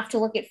 you have to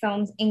look at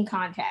films in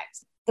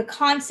context. The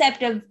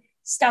concept of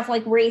stuff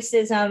like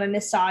racism and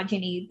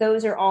misogyny,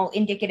 those are all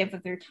indicative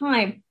of their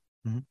time.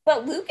 Mm-hmm.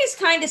 But Lucas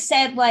kind of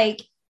said,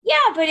 like,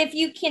 yeah, but if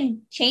you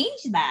can change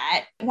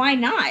that, why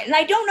not? And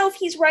I don't know if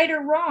he's right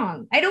or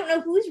wrong. I don't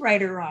know who's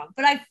right or wrong,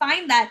 but I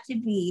find that to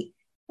be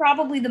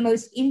probably the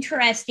most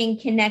interesting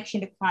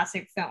connection to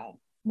classic film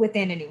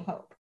within A New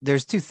Hope.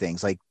 There's two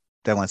things like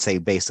that I want to say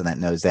based on that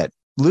note is that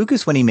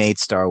Lucas, when he made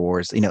Star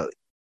Wars,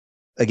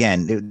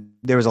 again,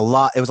 there was a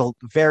lot, it was a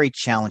very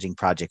challenging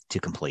project to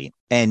complete.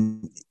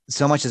 And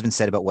so much has been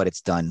said about what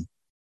it's done,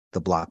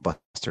 the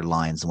blockbuster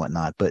lines and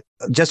whatnot. But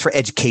just for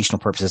educational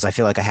purposes, I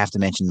feel like I have to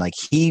mention, like,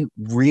 he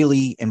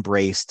really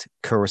embraced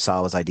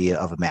Kurosawa's idea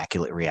of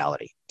immaculate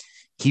reality.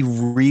 He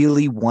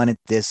really wanted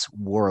this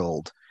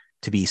world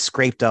to be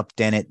scraped up,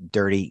 dented,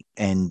 dirty,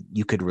 and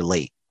you could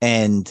relate.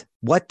 And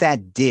what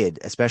that did,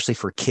 especially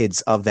for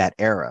kids of that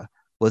era,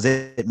 was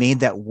it made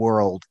that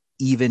world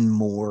even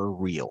more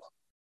real,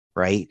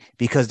 right?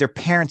 Because their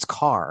parents'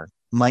 car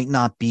might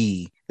not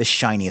be the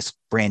shiniest,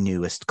 brand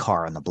newest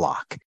car on the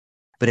block.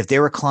 But if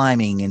they were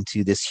climbing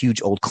into this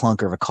huge old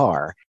clunker of a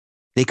car,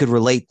 they could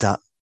relate to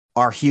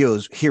our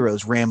heroes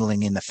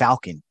rambling in the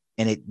Falcon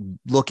and it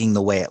looking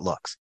the way it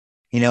looks.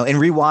 And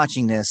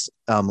rewatching this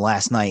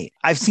last night,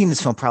 I've seen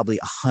this film probably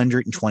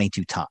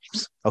 122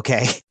 times.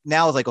 Okay.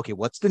 Now I was like, okay,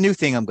 what's the new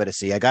thing I'm going to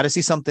see? I got to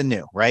see something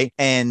new. Right.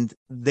 And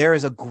there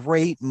is a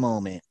great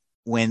moment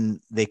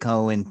when they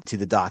go into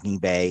the docking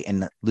bay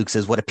and Luke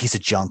says, what a piece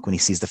of junk, when he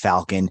sees the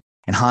Falcon.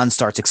 And Han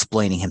starts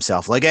explaining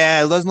himself like,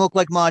 it doesn't look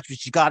like much, but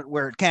she got it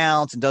where it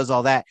counts and does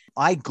all that.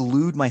 I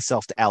glued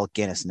myself to Alec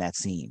Guinness in that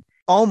scene.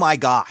 Oh my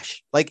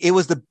gosh. Like, it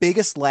was the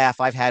biggest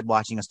laugh I've had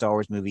watching a Star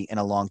Wars movie in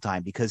a long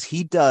time, because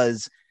he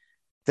does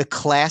the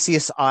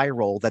classiest eye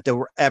roll that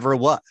there ever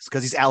was,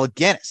 because he's Alec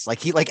Guinness.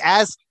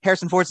 As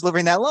Harrison Ford's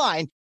delivering that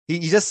line, you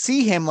just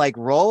see him like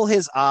roll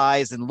his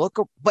eyes and look,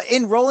 but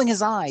in rolling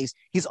his eyes,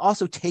 he's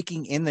also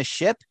taking in the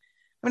ship.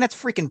 I mean, that's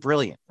freaking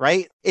brilliant,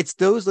 right? It's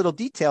those little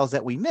details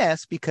that we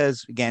miss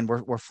because, again,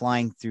 we're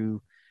flying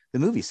through the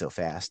movie so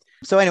fast.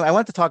 So anyway, I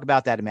wanted to talk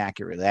about that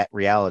immaculate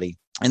reality.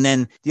 And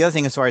then the other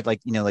thing, as far as like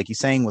you're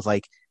saying with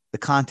like the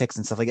context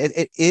and stuff, like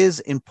it is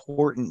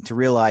important to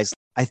realize,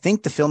 I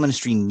think the film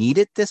industry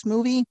needed this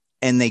movie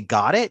and they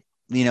got it,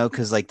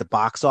 because like the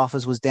box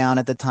office was down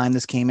at the time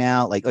this came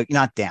out, like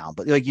not down,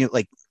 but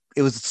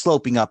it was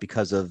sloping up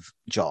because of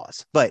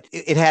Jaws, but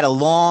it had a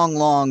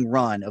long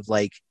run of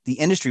like the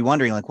industry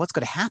wondering like what's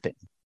going to happen,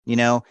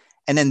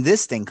 and then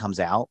this thing comes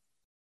out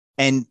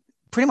and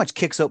pretty much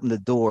kicks open the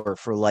door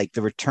for like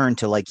the return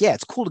to like, yeah,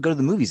 it's cool to go to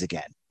the movies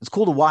again. It's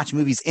cool to watch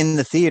movies in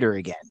the theater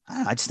again.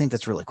 I just think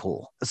that's really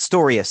cool.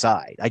 Story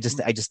aside, I just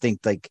think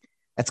like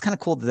that's kind of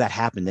cool that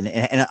happened.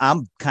 And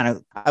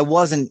I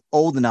wasn't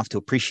old enough to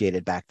appreciate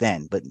it back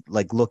then, but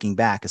like looking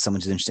back as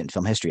someone who's interested in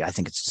film history, I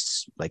think it's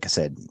just, like I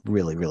said,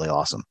 really, really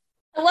awesome.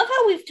 I love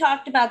how we've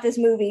talked about this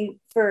movie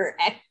for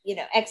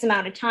X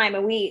amount of time,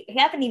 and we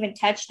haven't even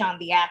touched on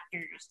the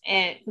actors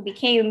and who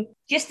became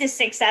just as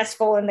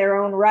successful in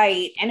their own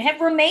right and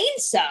have remained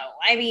so.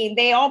 I mean,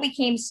 they all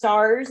became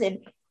stars, and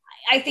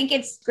I think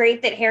it's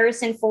great that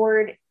Harrison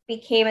Ford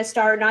became a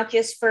star, not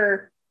just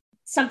for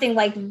something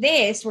like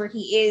this, where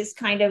he is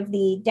kind of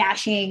the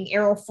dashing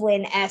Errol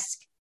Flynn-esque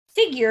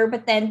figure,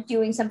 but then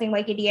doing something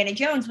like Indiana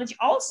Jones, which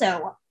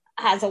also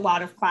has a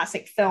lot of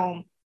classic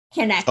film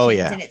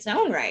connections in its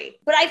own right.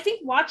 But I think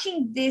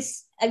watching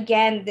this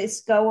again,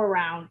 this go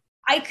around,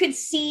 I could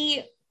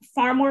see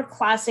far more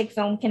classic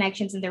film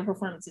connections in their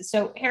performances.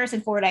 So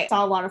Harrison Ford, I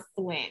saw a lot of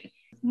Flynn.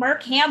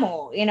 Mark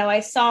Hamill,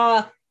 I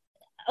saw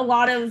a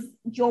lot of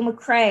Joel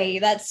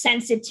McCrea, that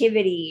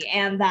sensitivity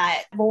and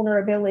that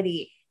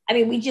vulnerability. I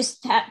mean, we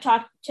just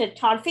talked to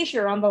Todd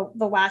Fisher on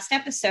the last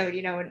episode,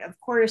 and of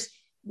course,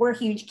 we're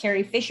huge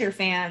Carrie Fisher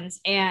fans.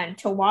 And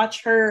to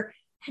watch her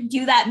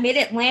do that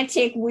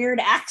mid-Atlantic weird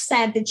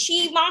accent that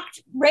she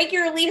mocked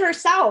regularly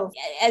herself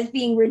as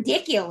being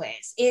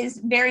ridiculous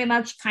is very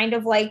much kind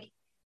of like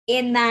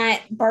in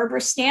that Barbara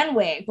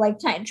Stanwyck, like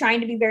trying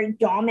to be very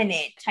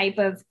dominant type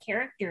of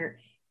character.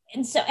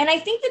 And I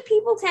think that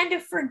people tend to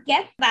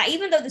forget that,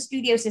 even though the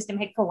studio system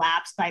had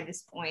collapsed by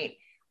this point,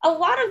 a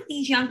lot of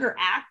these younger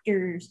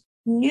actors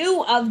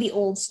knew of the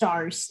old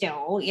stars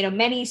still.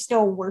 Many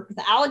still work with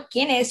Alec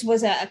Guinness,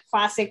 was a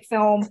classic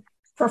film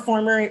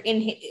performer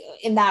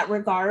in that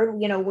regard,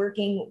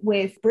 working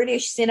with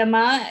British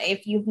cinema.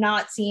 If you've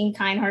not seen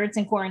Kind Hearts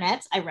and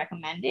Coronets, I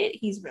recommend it.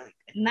 He's really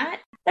good in that.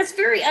 That's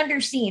very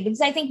underseen,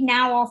 because I think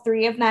now all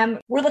three of them,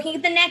 we're looking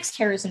at the next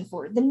Harrison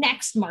Ford, the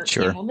next Mark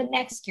Hamill, the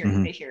next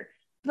Carrie Fisher.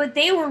 But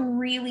they were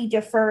really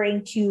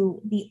deferring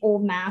to the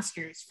old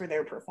masters for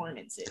their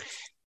performances.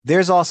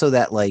 There's also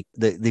that, like,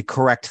 the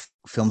correct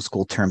film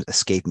school terms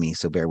escape me,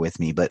 so bear with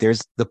me, but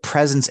there's the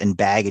presence and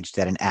baggage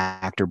that an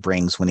actor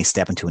brings when they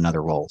step into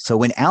another role. So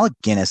when Alec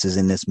Guinness is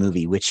in this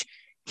movie, which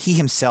he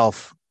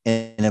himself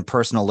in a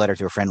personal letter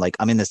to a friend, like,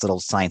 I'm in this little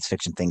science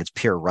fiction thing. It's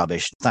pure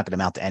rubbish. It's not going to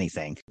amount to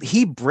anything.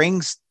 He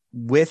brings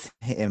with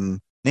him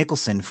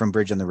Nicholson from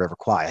Bridge on the River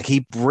Kwai. Like,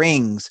 he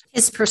brings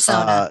his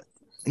persona.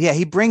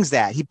 He brings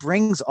that. He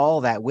brings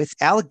all that with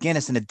Alec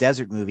Guinness in a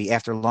desert movie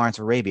after Lawrence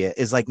of Arabia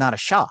is like not a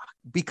shock.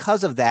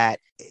 Because of that,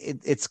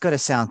 it's going to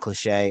sound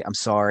cliche. I'm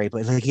sorry,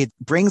 but like, it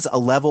brings a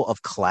level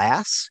of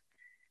class,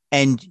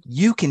 and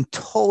you can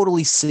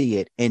totally see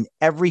it in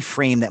every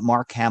frame that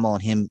Mark Hamill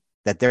and him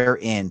that they're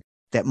in.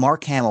 That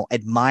Mark Hamill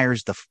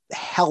admires the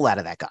hell out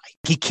of that guy.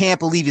 He can't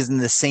believe he's in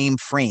the same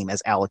frame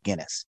as Alec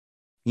Guinness.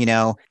 You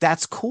know,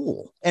 that's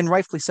cool, and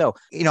rightfully so.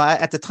 You know,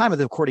 at the time of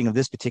the recording of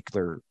this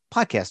particular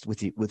podcast with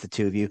the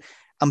two of you,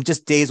 I'm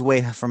just days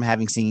away from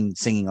having seen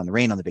Singing on the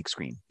Rain on the big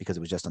screen, because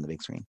it was just on the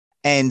big screen,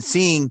 and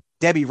seeing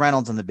Debbie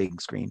Reynolds on the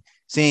big screen,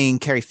 seeing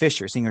Carrie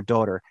Fisher, seeing her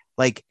daughter.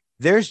 Like,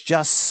 there's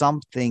just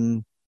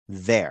something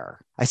there.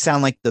 I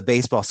sound like the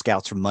baseball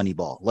scouts from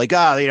Moneyball. Like,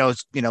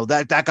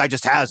 that guy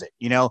just has it,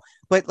 you know?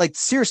 But like,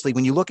 seriously,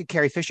 when you look at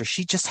Carrie Fisher,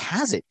 she just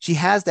has it. She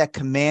has that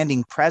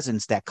commanding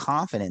presence, that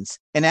confidence.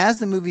 And as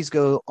the movies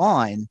go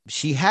on,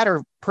 she had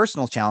her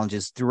personal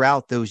challenges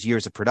throughout those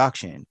years of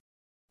production,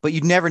 but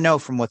you'd never know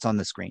from what's on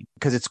the screen,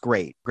 because it's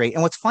great.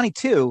 And what's funny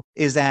too,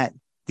 is that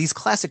these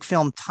classic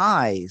film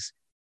ties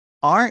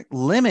aren't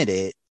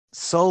limited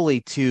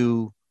solely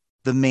to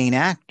the main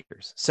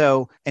actors.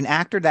 So an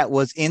actor that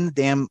was in the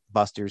Dam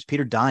Busters,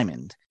 Peter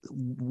Diamond,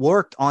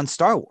 worked on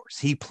Star Wars.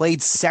 He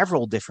played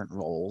several different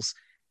roles.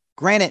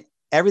 Granted,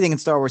 everything in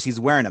Star Wars, he's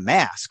wearing a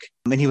mask,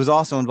 and he was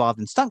also involved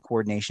in stunt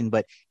coordination,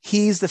 but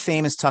he's the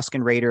famous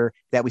Tusken Raider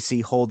that we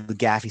see hold the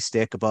gaffy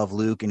stick above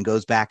Luke and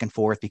goes back and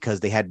forth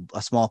because they had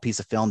a small piece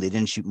of film. They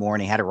didn't shoot more,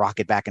 and they had to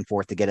rock it back and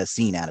forth to get a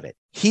scene out of it.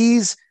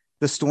 He's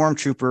the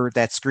stormtrooper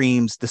that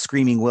screams the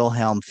screaming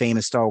Wilhelm,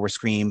 famous Star Wars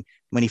scream,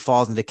 when he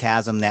falls into the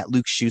chasm that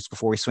Luke shoots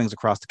before he swings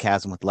across the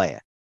chasm with Leia,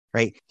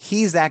 right?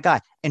 He's that guy.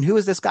 And who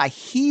is this guy?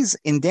 He's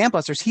in Dam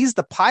Busters. He's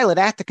the pilot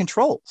at the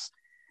controls.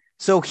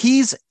 So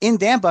he's in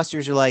Dam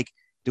Busters. You're like,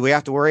 do we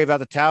have to worry about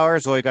the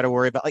towers? Or you got to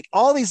worry about like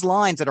all these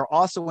lines that are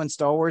also in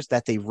Star Wars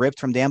that they ripped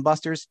from Dam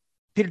Busters.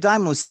 Peter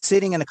Diamond was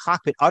sitting in the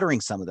cockpit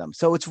uttering some of them.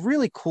 So it's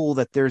really cool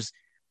that there's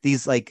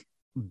these like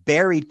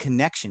buried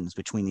connections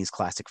between these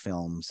classic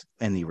films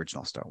and the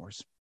original Star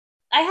Wars.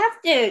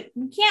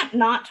 We can't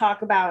not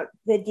talk about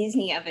the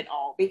Disney of it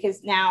all,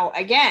 because now,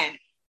 again,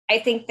 I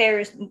think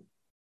there's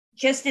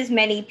just as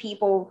many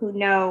people who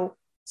know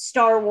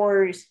Star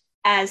Wars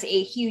as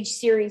a huge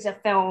series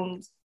of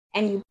films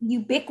and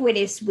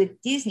ubiquitous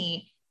with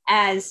Disney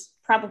as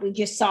probably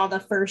just saw the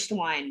first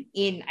one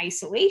in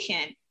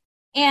isolation.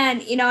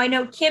 And, you know, I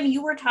know, Kim,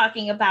 you were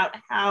talking about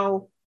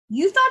how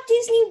you thought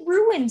Disney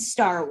ruined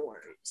Star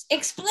Wars.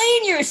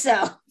 Explain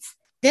yourself.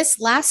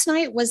 This last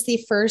night was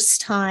the first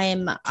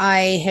time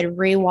I had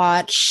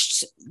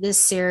rewatched this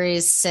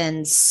series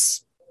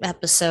since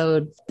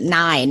episode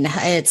 9.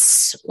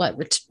 It's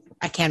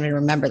I can't even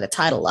remember the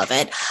title of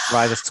it.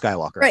 Rise of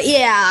Skywalker. Right,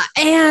 yeah.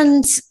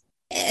 And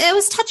it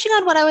was touching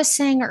on what I was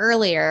saying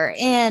earlier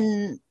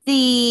in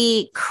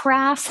the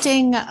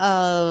crafting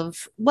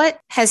of what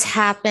has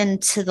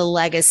happened to the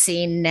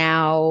legacy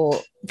now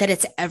that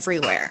it's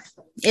everywhere.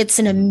 It's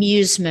an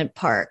amusement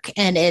park,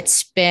 and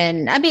it's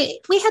been, I mean,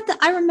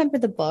 I remember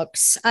the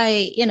books,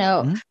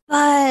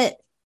 but,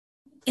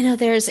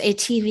 there's a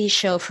TV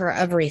show for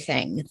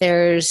everything.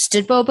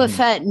 Did Boba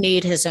Fett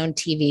need his own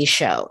TV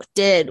show?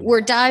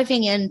 We're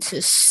diving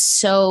into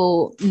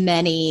so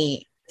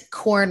many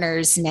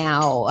corners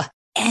now.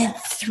 And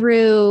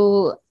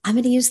I'm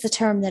going to use the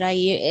term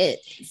that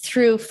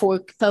through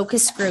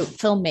focus group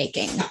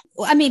filmmaking.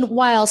 I mean,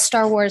 while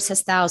Star Wars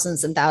has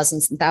thousands and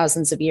thousands and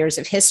thousands of years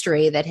of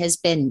history that has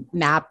been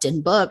mapped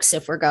in books,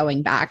 if we're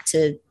going back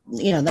to,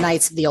 the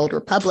Knights of the Old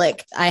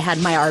Republic, I had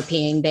my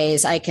RPing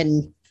days. I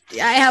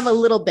have a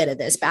little bit of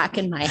this back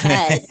in my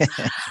head,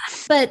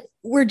 but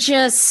we're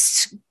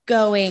just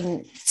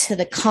going to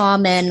the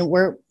common,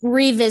 we're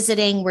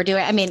revisiting,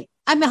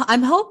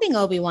 I'm hoping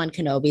Obi-Wan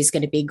Kenobi is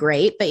going to be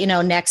great, but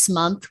next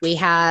month we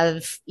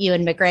have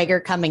Ewan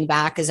McGregor coming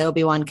back as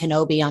Obi-Wan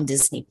Kenobi on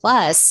Disney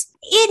Plus.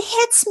 It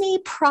hits me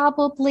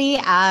probably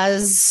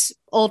as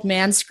old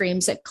man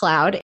screams at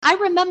cloud. I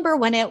remember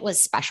when it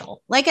was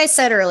special. Like I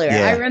said earlier,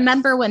 I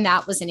remember when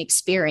that was an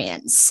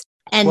experience,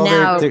 and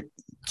now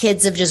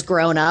kids have just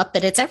grown up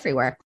and it's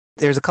everywhere.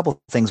 There's a couple of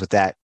things with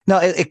that. No,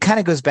 it kind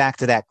of goes back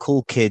to that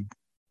cool kid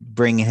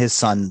bringing his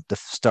son the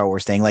Star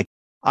Wars thing. Like,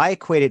 I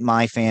equated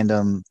my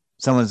fandom.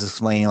 Someone's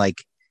explaining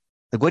like,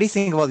 what do you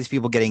think of all these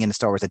people getting into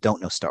Star Wars that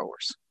don't know Star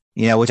Wars?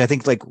 Which I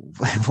think like,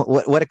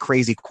 what a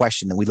crazy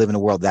question that we live in a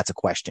world that's a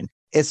question.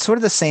 It's sort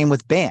of the same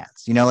with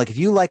bands, like if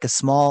you like a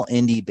small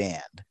indie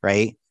band,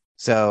 right?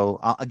 So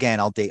again,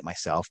 I'll date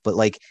myself, but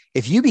like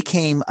if you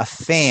became a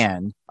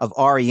fan of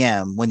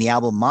REM when the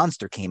album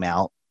Monster came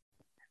out,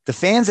 the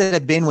fans that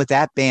have been with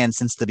that band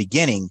since the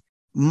beginning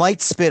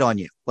might spit on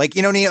you. Like,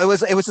 it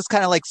was just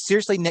kind of like,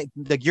 seriously,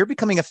 like you're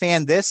becoming a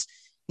fan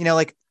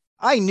like,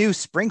 I knew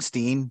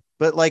Springsteen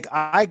But like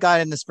I got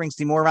into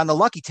Springsteen more around the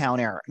Lucky Town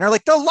era. And they're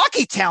like, the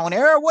Lucky Town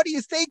era? What are you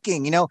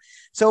thinking? You know,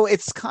 so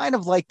it's kind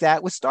of like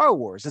that with Star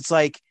Wars. It's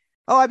like,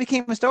 oh, I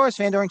became a Star Wars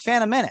fan during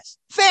Phantom Menace.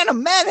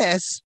 Phantom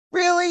Menace?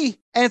 Really?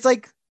 And it's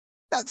like,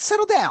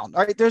 settle down.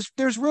 All right.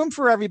 There's room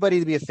for everybody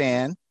to be a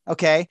fan.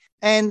 Okay.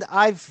 And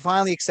I've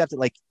finally accepted,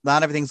 like,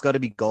 not everything's got to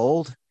be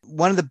gold.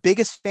 One of the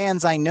biggest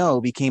fans I know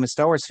became a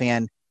Star Wars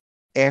fan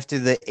after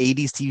the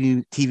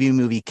 80s TV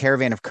movie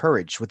Caravan of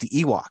Courage with the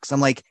Ewoks.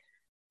 I'm like,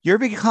 you're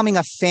becoming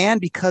a fan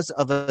because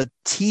of a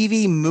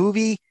TV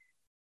movie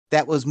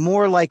that was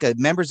more like a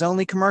members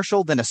only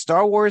commercial than a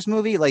Star Wars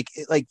movie. Like,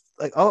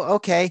 oh,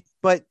 okay.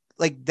 But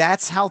like,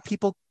 that's how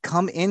people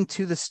come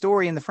into the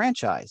story in the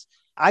franchise.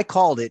 I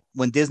called it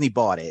when Disney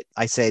bought it.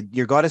 I said,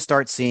 you're going to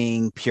start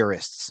seeing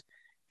purists,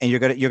 and you're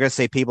going to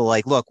say people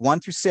like, look, 1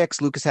 through 6,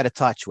 Lucas had a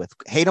touch with,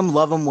 hate him,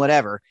 love him,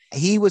 whatever.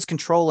 He was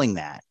controlling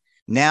that.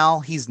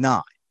 Now he's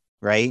not,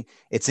 right?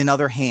 It's in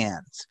other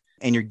hands,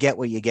 and you get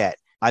what you get.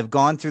 I've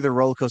gone through the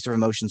roller coaster of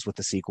emotions with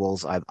the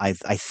sequels. I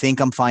think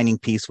I'm finding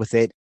peace with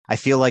it. I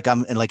feel like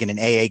I'm in an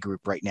AA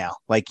group right now.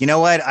 Like, you know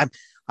what?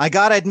 I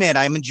got to admit,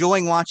 I'm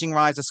enjoying watching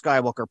Rise of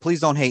Skywalker. Please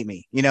don't hate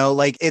me. You know,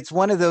 like, it's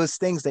one of those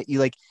things that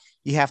you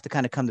have to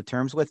kind of come to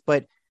terms with.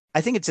 But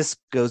I think it just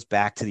goes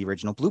back to the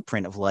original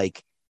blueprint of,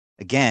 like,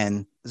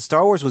 again,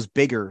 Star Wars was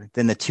bigger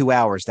than the 2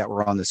 hours that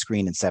were on the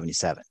screen in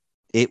 77.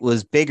 It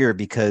was bigger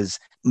because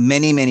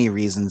many, many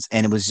reasons.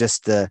 And it was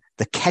just the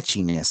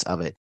catchiness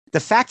of it. The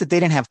fact that they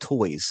didn't have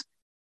toys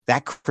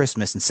that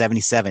Christmas in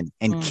 77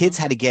 and kids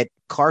had to get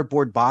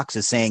cardboard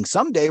boxes saying,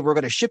 someday we're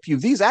going to ship you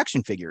these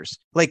action figures.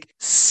 Like,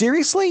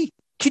 seriously?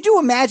 Could you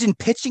imagine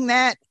pitching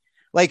that?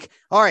 Like,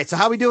 all right, so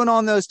how are we doing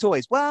on those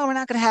toys? Well, we're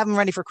not going to have them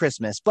ready for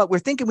Christmas, but we're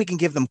thinking we can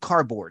give them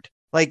cardboard.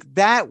 Like,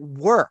 that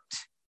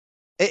worked.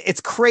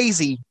 It's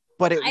crazy,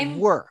 but it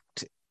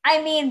worked.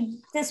 I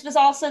mean, this was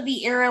also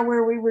the era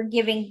where we were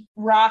giving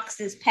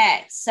rocks as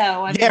pets. So,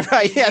 I mean, yeah,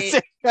 right.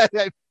 Yes.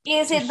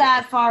 Is it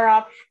that far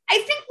off? I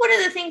think one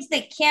of the things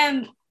that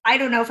Kim, I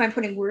don't know if I'm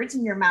putting words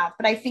in your mouth,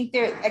 but I think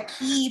they're a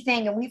key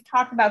thing. And we've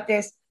talked about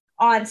this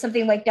on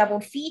something like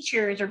Doubled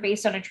Features or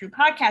Based on a True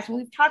Podcast. And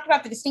we've talked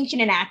about the distinction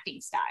in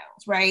acting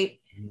styles, right?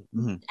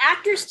 Mm-hmm.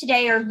 Actors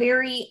today are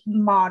very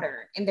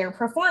modern in their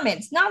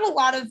performance. Not a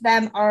lot of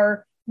them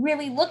are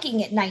really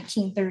looking at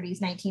 1930s,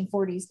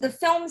 1940s, the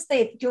films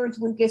that George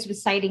Lucas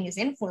was citing as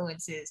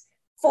influences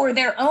for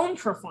their own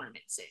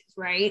performances,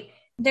 right?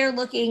 They're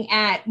looking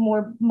at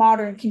more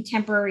modern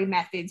contemporary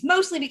methods,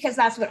 mostly because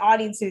that's what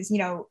audiences, you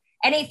know,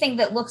 anything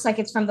that looks like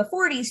it's from the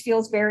 40s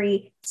feels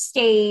very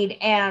staid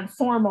and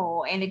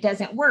formal, and it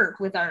doesn't work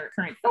with our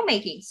current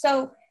filmmaking.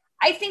 So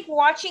I think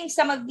watching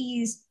some of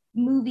these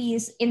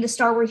movies in the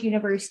Star Wars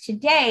universe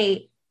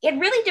today, it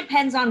really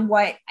depends on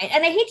what,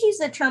 and I hate to use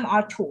the term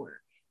auteur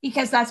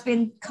because that's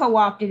been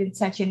co-opted in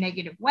such a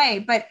negative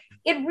way, but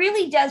it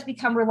really does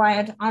become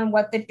reliant on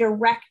what the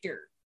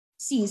director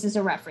sees as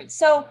a reference.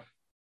 So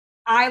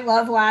I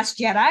love Last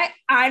Jedi.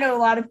 I know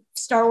a lot of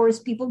Star Wars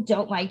people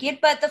don't like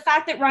it, but the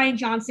fact that Rian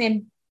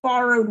Johnson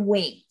borrowed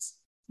Wings,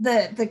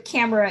 the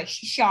camera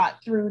shot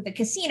through the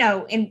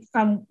casino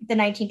from the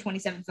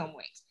 1927 film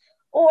Wings,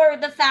 or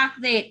the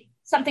fact that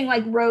something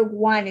like Rogue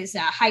One is a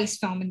heist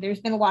film, and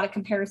there's been a lot of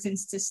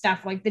comparisons to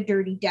stuff like The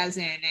Dirty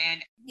Dozen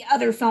and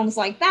other films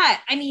like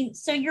that. I mean,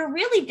 so you're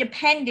really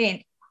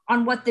dependent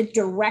on what the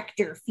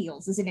director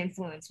feels as an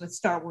influence with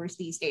Star Wars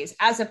these days,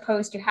 as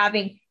opposed to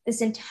having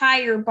this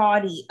entire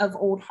body of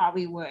old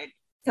Hollywood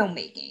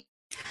filmmaking.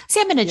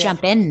 See, I'm going to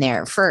jump in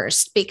there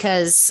first,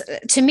 because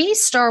to me,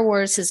 Star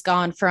Wars has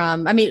gone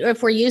from, I mean,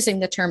 if we're using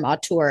the term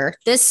auteur,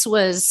 this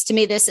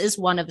is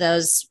one of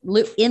those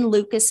in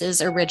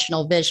Lucas's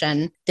original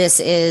vision.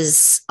 This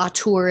is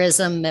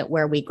auteurism at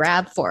where we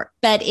grab for,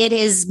 but it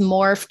is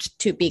morphed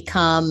to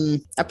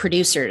become a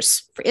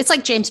producer's. It's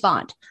like James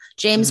Bond.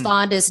 James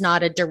Bond is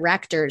not a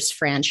director's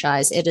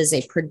franchise. It is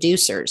a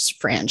producer's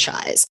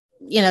franchise.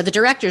 You know, the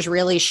directors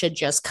really should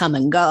just come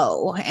and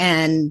go,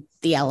 and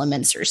the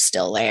elements are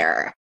still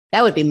there.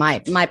 That would be my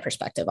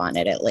perspective on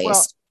it, at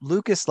least. Well,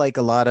 Lucas, like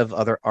a lot of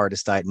other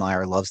artists I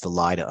admire, loves to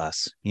lie to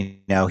us. You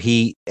know,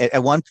 he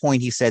at one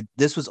point he said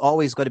this was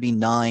always going to be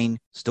 9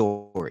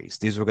 stories.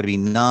 These were going to be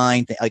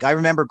 9. Like, I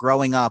remember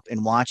growing up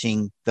and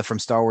watching the From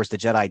Star Wars to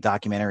Jedi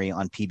documentary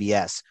on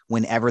PBS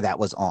whenever that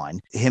was on.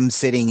 Him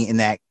sitting in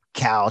that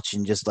couch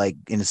and just like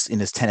in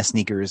his tennis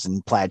sneakers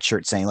and plaid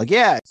shirt saying like,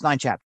 yeah, it's 9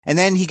 chapters. And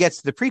then he gets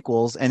to the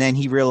prequels and then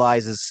he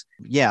realizes,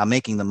 yeah, I'm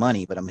making the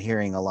money, but I'm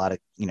hearing a lot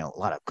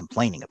of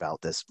complaining about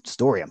this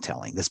story I'm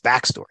telling, this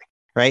backstory,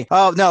 right?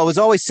 Oh no, it was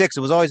always 6. It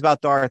was always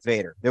about Darth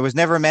Vader. There was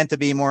never meant to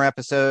be more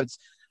episodes,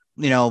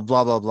 blah,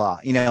 blah, blah,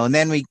 and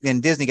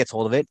then Disney gets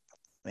hold of it.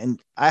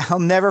 And I'll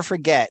never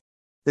forget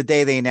the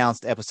day they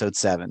announced episode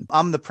 7.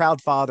 I'm the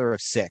proud father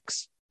of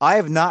 6. I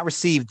have not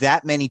received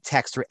that many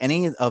texts for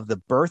any of the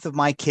birth of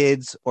my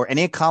kids or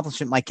any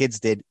accomplishment my kids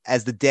did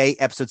as the day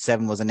episode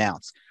 7 was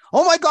announced.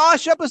 Oh my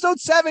gosh, episode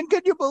 7,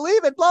 can you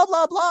believe it? Blah,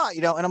 blah, blah.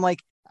 And I'm like,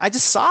 I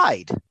just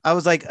sighed. I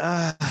was like,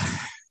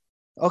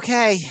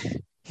 okay,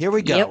 here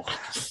we go.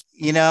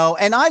 You know,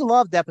 and I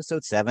loved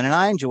episode 7 and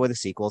I enjoy the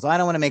sequels. I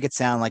don't want to make it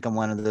sound like I'm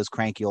one of those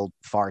cranky old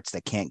farts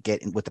that can't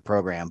get in with the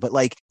program, but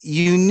like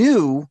you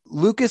knew,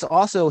 Lucas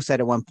also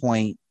said at one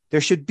point, there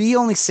should be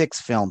only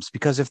 6 films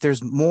because if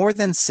there's more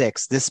than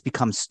 6, this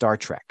becomes Star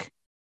Trek.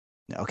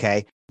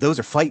 Okay. Those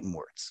are fighting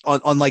words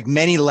on like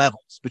many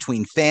levels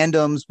between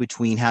fandoms,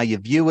 between how you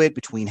view it,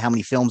 between how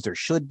many films there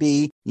should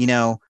be. You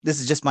know,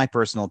 this is just my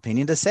personal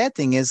opinion. The sad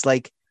thing is,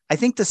 like, I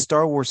think the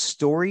Star Wars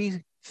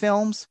story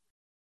films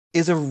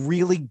is a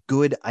really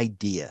good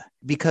idea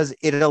because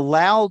it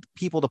allowed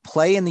people to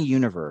play in the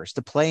universe,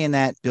 to play in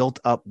that built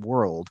up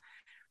world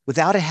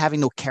without it having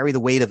to carry the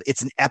weight of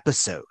it's an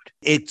episode.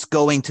 It's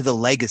going to the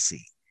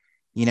legacy,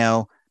 you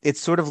know. It's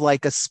sort of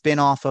like a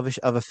spin-off of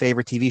a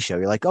favorite TV show.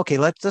 You're like, okay,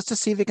 let's just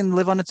see if it can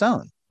live on its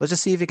own. Let's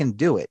just see if it can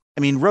do it.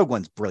 I mean, Rogue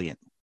One's brilliant.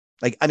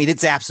 Like, I mean,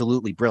 it's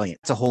absolutely brilliant.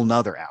 It's a whole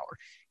nother hour,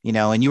 you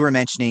know, and you were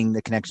mentioning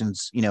the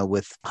connections, you know,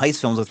 with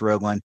heist films with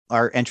Rogue One.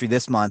 Our entry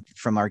this month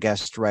from our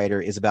guest writer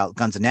is about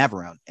Guns of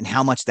Navarone and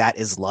how much that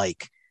is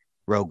like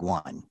Rogue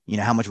One, you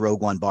know, how much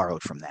Rogue One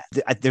borrowed from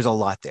that. There's a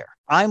lot there.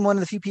 I'm one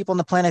of the few people on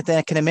the planet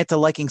that can admit to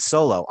liking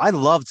Solo. I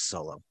loved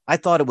Solo. I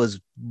thought it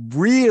was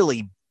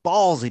really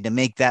ballsy to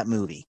make that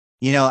movie,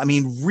 you know. I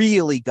mean,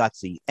 really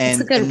gutsy, and,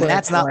 That's a good and word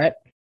that's for not it.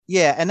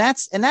 yeah, and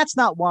that's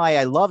not why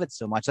I love it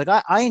so much. Like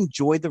I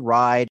enjoyed the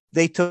ride.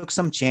 They took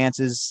some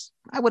chances.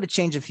 I would have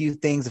changed a few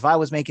things if I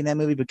was making that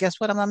movie, but guess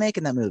what? I'm not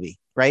making that movie,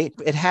 right?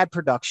 It had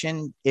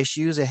production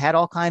issues. It had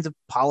all kinds of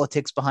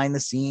politics behind the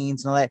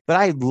scenes and all that, but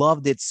I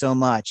loved it so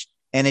much.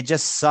 And it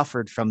just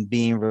suffered from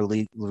being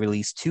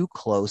released too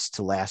close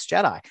to Last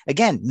Jedi.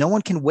 Again, no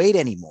one can wait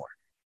anymore.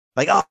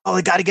 Like, oh,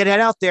 we got to get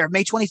it out there.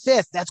 May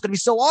 25th. That's going to be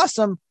so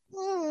awesome.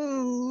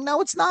 No,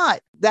 it's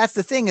not. That's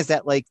the thing, is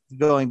that, like,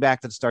 going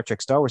back to the Star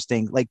Trek Star Wars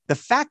thing, like the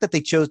fact that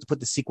they chose to put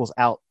the sequels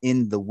out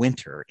in the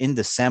winter, in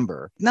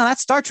December. No,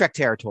 that's Star Trek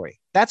territory.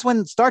 That's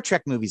when Star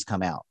Trek movies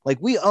come out. Like,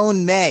 we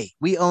own May.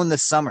 We own the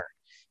summer,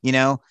 you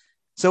know?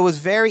 So it was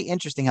very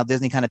interesting how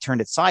Disney kind of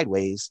turned it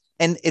sideways.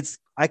 And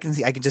I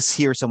can just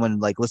hear someone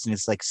like listening.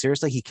 It's like,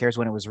 seriously, he cares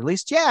when it was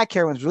released? Yeah, I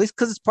care when it was released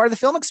because it's part of the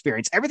film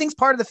experience. Everything's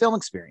part of the film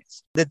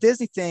experience. The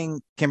Disney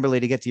thing,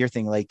 Kimberly, to get to your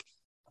thing, like,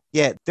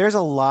 yeah, there's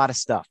a lot of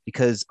stuff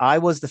because I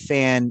was the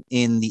fan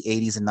in the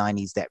 80s and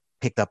 90s that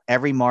picked up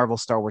every Marvel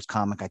Star Wars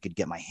comic I could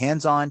get my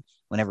hands on.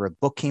 Whenever a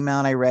book came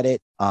out, I read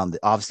it.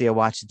 Obviously, I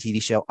watched the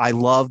TV show. I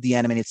love the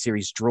animated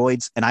series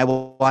Droids, and I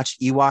will watch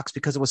Ewoks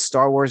because it was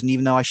Star Wars, and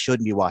even though I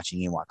shouldn't be watching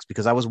Ewoks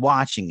because I was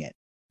watching it,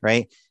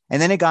 right?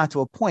 And then it got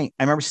to a point,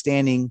 I remember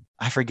standing,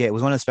 I forget, it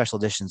was one of the special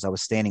editions. I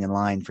was standing in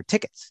line for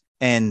tickets,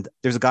 and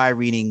there's a guy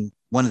reading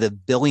one of the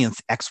billionth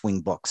X-Wing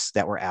books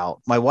that were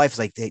out. My wife was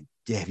like, hey,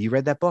 have you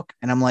read that book?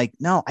 And I'm like,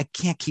 no, I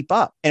can't keep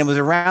up. And it was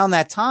around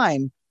that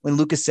time when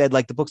Lucas said,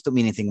 like, the books don't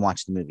mean anything,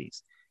 watch the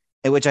movies.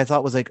 Which I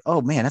thought was like,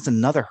 oh man, that's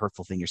another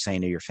hurtful thing you're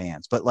saying to your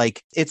fans. But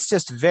like, it's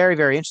just very,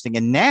 very interesting.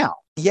 And now,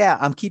 yeah,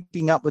 I'm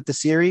keeping up with the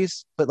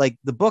series, but like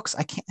the books,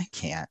 I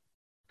can't.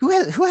 Who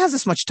has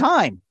this much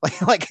time?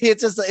 Like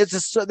it's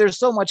just so, there's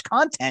so much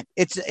content.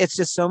 It's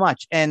just so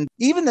much. And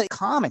even the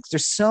comics,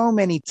 there's so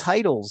many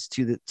titles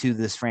to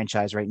this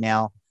franchise right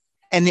now,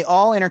 and they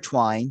all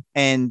intertwine.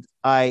 And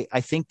I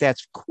think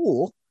that's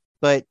cool,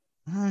 but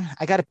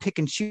I got to pick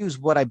and choose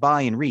what I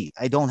buy and read.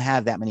 I don't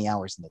have that many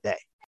hours in the day.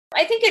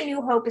 I think A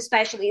New Hope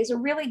especially is a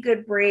really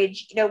good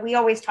bridge. You know, we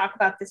always talk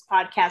about this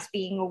podcast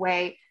being a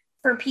way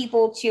for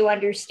people to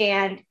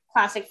understand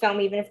classic film,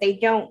 even if they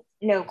don't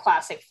know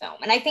classic film.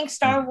 And I think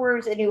Star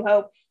Wars A New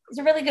Hope is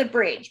a really good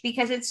bridge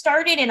because it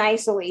started in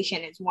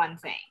isolation as one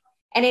thing,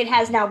 and it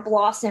has now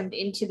blossomed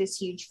into this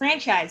huge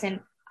franchise. And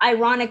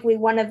ironically,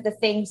 one of the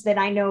things that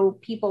I know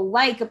people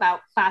like about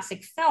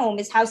classic film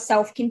is how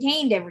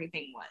self-contained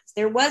everything was.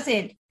 There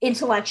wasn't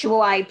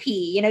intellectual IP.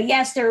 You know,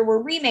 yes, there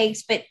were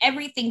remakes, but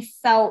everything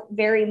felt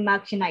very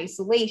much in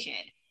isolation.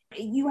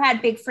 You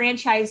had big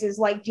franchises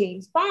like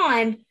James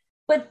Bond,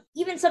 but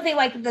even something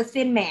like The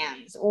Thin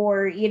Man's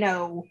or, you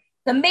know,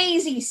 the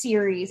Maisie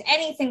series,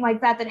 anything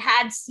like that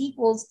had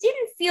sequels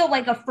didn't feel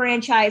like a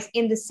franchise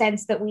in the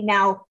sense that we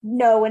now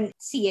know and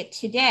see it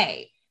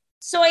today.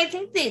 So I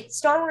think that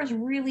Star Wars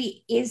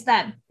really is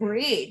that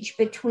bridge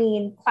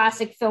between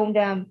classic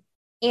filmdom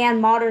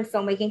and modern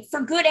filmmaking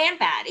for good and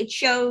bad. It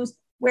shows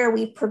where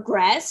we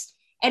progressed,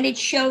 and it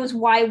shows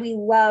why we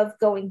love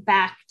going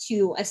back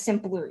to a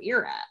simpler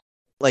era.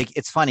 Like,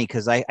 it's funny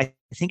because I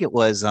think it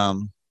was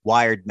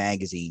Wired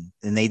magazine,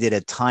 and they did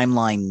a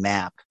timeline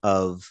map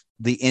of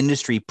the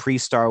industry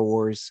pre-Star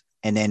Wars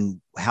and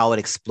then how it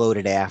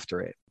exploded after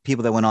it.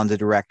 People that went on to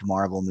direct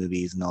Marvel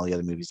movies and all the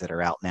other movies that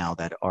are out now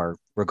that are,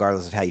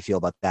 regardless of how you feel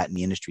about that in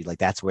the industry, like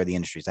that's where the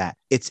industry's at.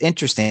 It's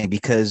interesting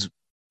because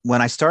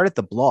when I started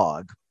the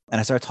blog and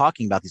I started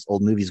talking about these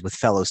old movies with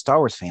fellow Star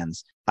Wars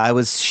fans, I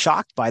was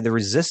shocked by the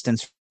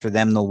resistance for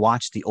them to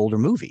watch the older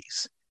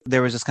movies.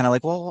 There was just kind of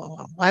like,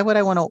 well, why would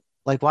I want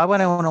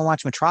to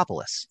watch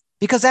Metropolis?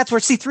 Because that's where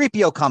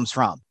C-3PO comes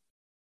from.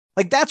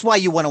 Like, that's why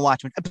you want to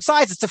watch it.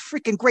 Besides, it's a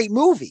freaking great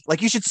movie.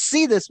 Like, you should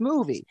see this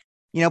movie.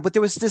 But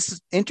there was this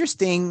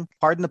interesting,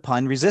 pardon the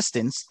pun,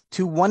 resistance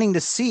to wanting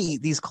to see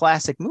these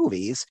classic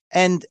movies.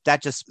 And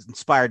that just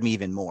inspired me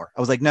even more. I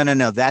was like,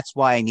 no, that's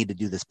why I need to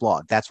do this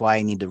blog. That's why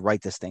I need to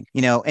write this thing,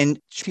 and a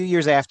few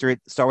years after it,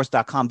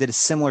 StarWars.com did a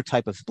similar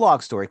type of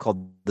blog story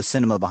called The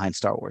Cinema Behind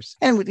Star Wars.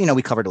 And,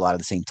 we covered a lot of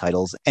the same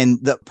titles. And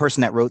the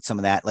person that wrote some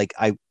of that, like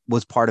I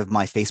was part of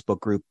my Facebook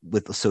group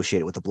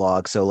associated with the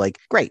blog. So like,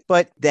 great.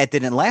 But that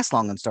didn't last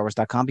long on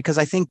StarWars.com because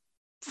I think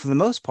for the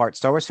most part,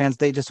 Star Wars fans,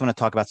 they just want to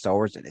talk about Star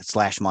Wars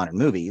 / modern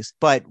movies.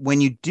 But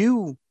when you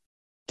do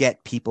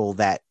get people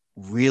that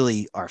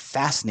really are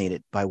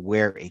fascinated by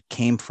where it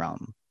came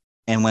from,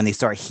 and when they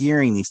start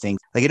hearing these things,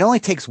 like it only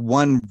takes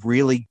one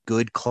really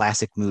good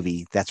classic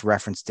movie that's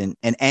referenced in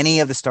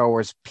any of the Star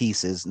Wars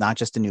pieces, not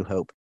just A New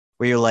Hope,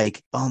 where you're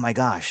like, oh my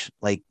gosh,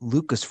 like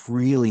Lucas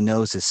really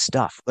knows his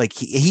stuff. Like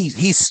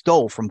he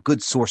stole from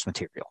good source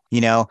material,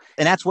 and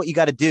that's what you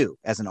got to do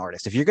as an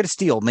artist. If you're going to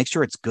steal, make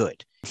sure it's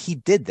good. He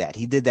did that.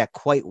 He did that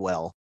quite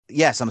well.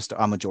 Yes,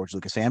 I'm a George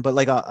Lucas fan, but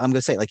like I'm going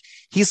to say, like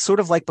he's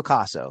sort of like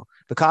Picasso.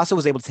 Picasso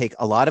was able to take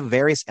a lot of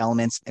various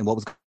elements and what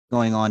was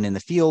going on in the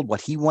field,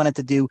 what he wanted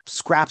to do,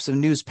 scraps of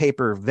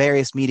newspaper,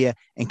 various media,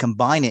 and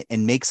combine it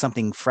and make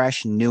something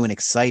fresh, new, and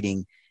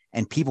exciting.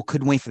 And people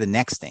couldn't wait for the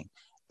next thing.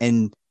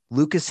 And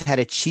Lucas had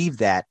achieved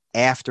that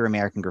after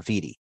American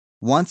Graffiti.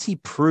 Once he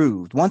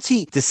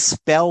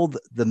dispelled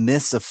the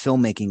myths of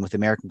filmmaking with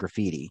American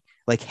Graffiti,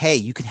 like, hey,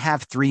 you can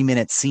have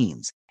 3-minute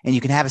scenes and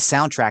you can have a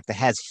soundtrack that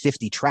has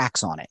 50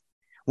 tracks on it.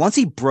 Once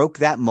he broke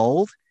that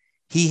mold,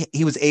 he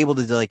was able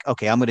to like,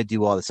 okay, I'm going to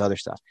do all this other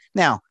stuff.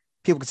 Now,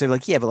 people could say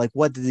like, yeah, but like,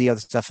 what did the other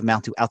stuff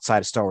amount to outside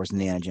of Star Wars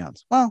and Indiana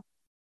Jones? Well,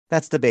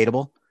 that's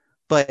debatable,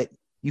 but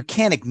you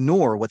can't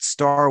ignore what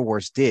Star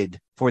Wars did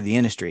for the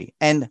industry.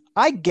 And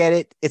I get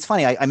it. It's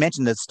funny. I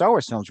mentioned that Star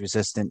Wars films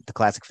resistant to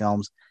classic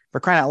films. For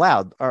crying out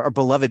loud, our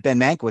beloved Ben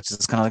Mankiewicz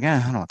is kind of like,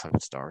 I don't want to talk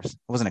about Star Wars.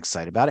 I wasn't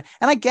excited about it.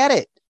 And I get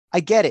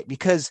it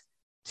because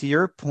to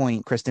your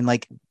point, Kristen,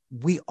 like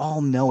we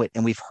all know it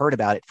and we've heard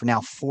about it for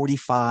now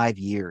 45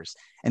 years.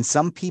 And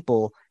some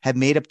people have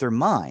made up their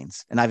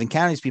minds. And I've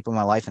encountered these people in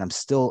my life and I'm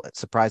still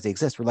surprised they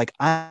exist. We're like,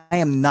 I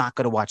am not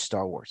going to watch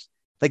Star Wars.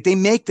 Like they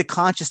make the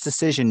conscious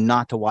decision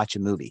not to watch a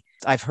movie.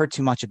 I've heard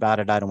too much about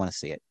it. I don't want to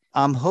see it.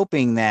 I'm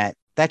hoping that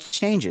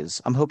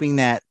changes. I'm hoping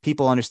that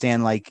people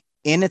understand like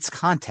in its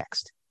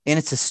context, in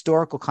its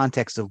historical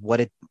context of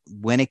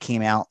when it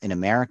came out in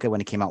America,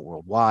 when it came out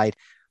worldwide,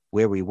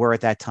 where we were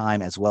at that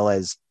time, as well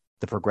as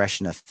the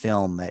progression of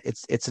film, that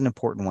it's an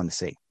important one to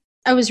see.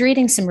 I was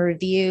reading some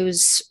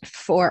reviews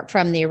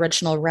from the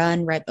original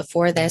run right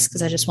before this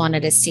because I just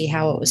wanted to see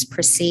how it was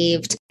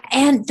perceived.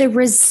 And the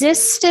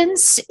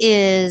resistance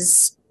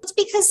is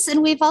because,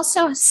 and we've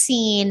also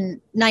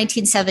seen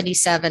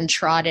 1977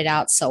 trotted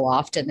out so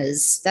often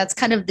as that's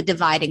kind of the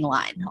dividing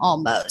line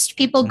almost.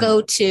 People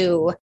go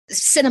to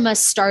cinema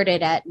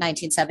started at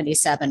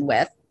 1977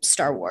 with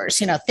Star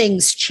Wars,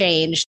 things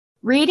changed.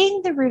 Reading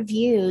the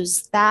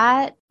reviews,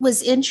 that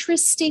was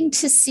interesting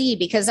to see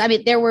because,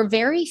 there were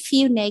very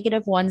few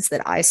negative ones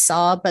that I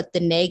saw, but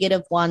the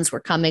negative ones were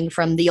coming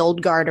from the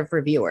old guard of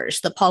reviewers,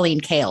 the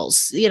Pauline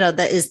Kaels,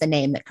 that is the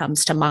name that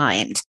comes to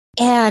mind.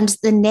 And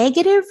the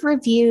negative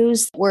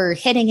reviews were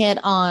hitting it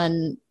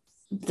on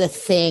the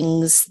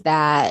things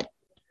that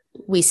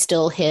we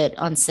still hit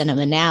on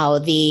cinema now,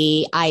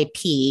 the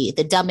IP,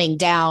 the dumbing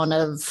down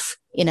of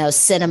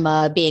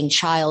cinema being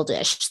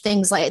childish,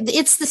 things like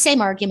it's the same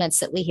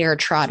arguments that we hear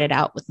trotted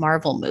out with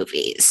Marvel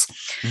movies.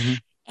 Mm-hmm.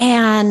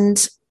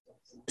 And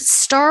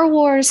Star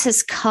Wars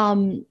has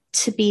come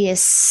to be a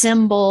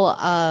symbol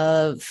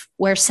of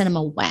where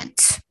cinema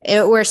went,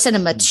 where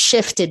cinema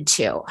shifted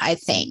to, I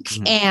think.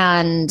 Mm-hmm.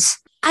 And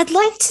I'd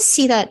like to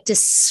see that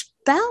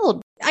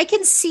dispelled. I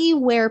can see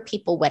where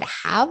people would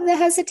have the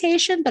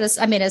hesitation, but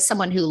as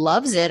someone who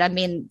loves it,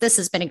 this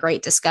has been a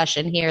great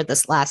discussion here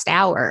this last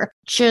hour,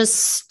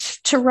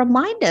 just to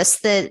remind us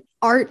that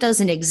art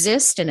doesn't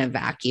exist in a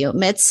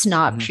vacuum. It's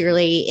not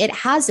purely, it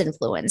has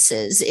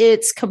influences.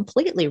 It's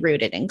completely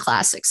rooted in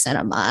classic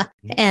cinema.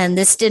 And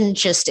this didn't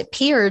just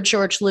appear.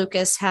 George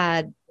Lucas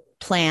had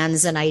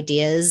plans and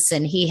ideas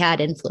and he had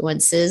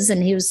influences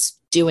and he was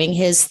doing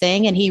his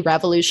thing and he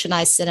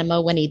revolutionized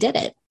cinema when he did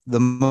it. The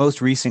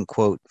most recent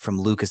quote from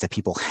Lucas that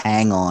people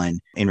hang on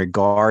in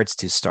regards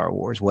to Star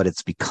Wars, what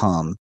it's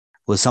become,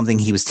 was something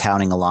he was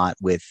touting a lot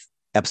with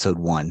Episode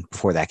 1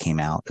 before that came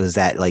out. It was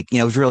that,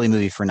 it was really a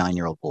movie for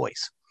 9-year-old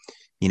boys.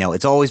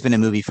 It's always been a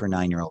movie for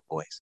 9-year-old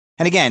boys.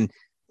 And again,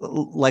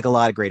 like a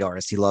lot of great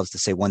artists, he loves to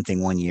say one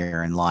thing one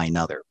year and lie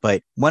another.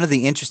 But one of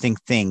the interesting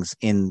things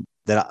in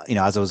that,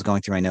 as I was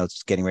going through my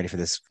notes, getting ready for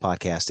this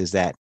podcast, is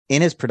that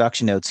in his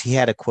production notes, he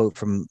had a quote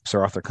from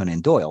Sir Arthur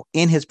Conan Doyle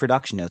in his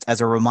production notes as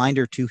a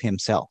reminder to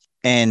himself.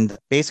 And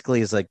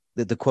basically is like,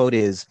 the quote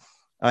is,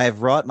 I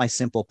have wrought my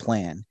simple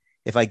plan.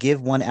 If I give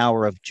 1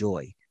 hour of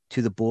joy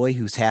to the boy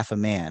who's half a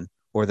man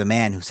or the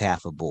man who's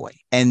half a boy.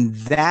 And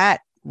that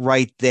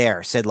right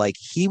there said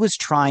he was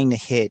trying to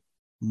hit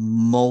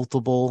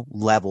multiple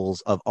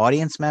levels of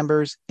audience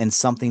members and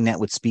something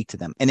that would speak to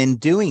them. And in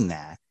doing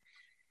that,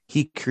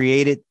 he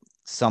created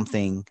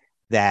something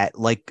that,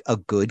 like a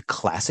good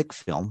classic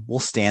film, will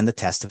stand the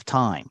test of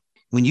time.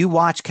 When you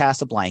watch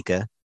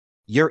Casablanca,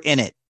 you're in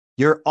it.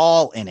 You're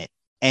all in it.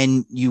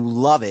 And you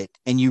love it.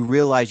 And you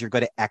realize you're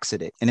going to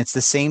exit it. And it's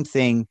the same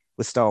thing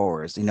with Star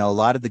Wars. You know, a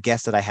lot of the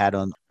guests that I had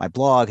on my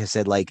blog have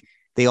said, like,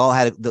 they all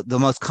had the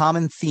most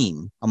common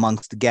theme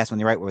amongst the guests when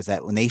they write was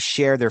that when they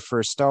shared their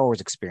first Star Wars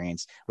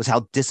experience was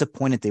how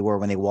disappointed they were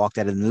when they walked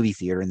out of the movie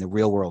theater and the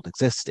real world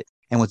existed.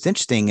 And what's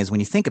interesting is when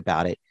you think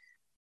about it,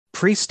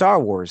 pre-Star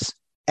Wars,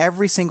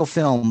 every single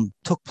film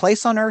took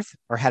place on Earth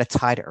or had a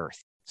tie to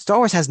Earth. Star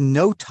Wars has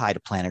no tie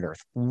to planet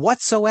Earth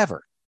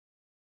whatsoever.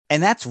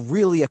 And that's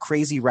really a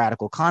crazy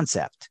radical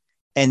concept.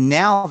 And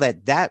now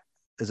that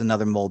is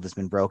another mold that's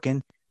been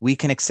broken, we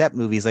can accept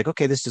movies like,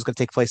 okay, this is just going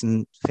to take place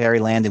in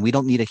fairyland and we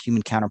don't need a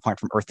human counterpart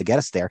from Earth to get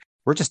us there.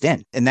 We're just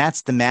in. And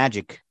that's the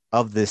magic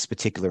of this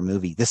particular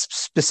movie. This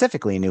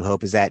specifically in New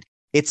Hope is that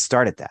it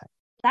started that.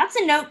 That's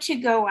a note to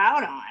go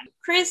out on.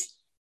 Chris,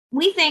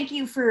 we thank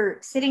you for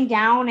sitting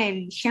down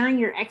and sharing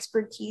your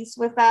expertise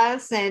with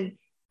us and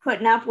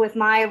putting up with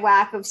my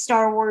lack of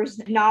Star Wars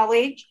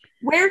knowledge.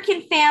 Where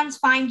can fans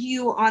find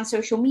you on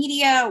social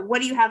media?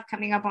 What do you have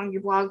coming up on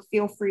your blog?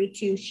 Feel free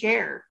to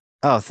share.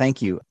 Oh,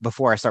 thank you.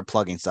 Before I start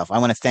plugging stuff, I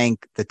want to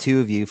thank the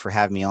two of you for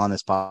having me on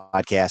this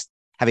podcast.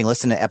 Having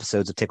listened to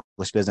episodes of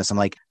Ticklish Business, I'm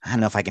like, I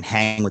don't know if I can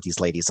hang with these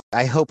ladies.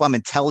 I hope I'm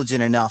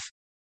intelligent enough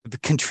to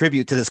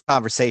contribute to this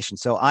conversation.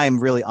 So I am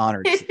really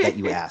honored that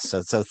you asked.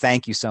 So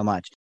thank you so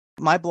much.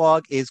 My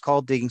blog is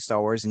called Digging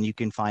Star Wars, and you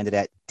can find it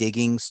at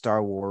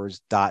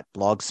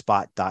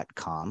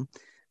diggingstarwars.blogspot.com.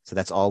 So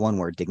that's all one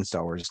word,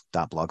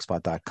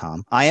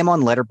 diggingstarwars.blogspot.com. I am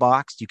on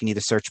Letterboxd. You can either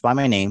search by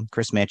my name,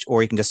 Chris Mitch,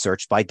 or you can just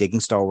search by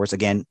Digging Star Wars.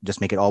 Again, just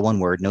make it all one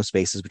word, no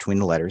spaces between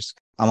the letters.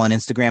 I'm on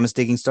Instagram as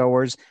Digging Star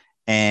Wars,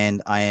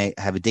 and I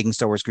have a Digging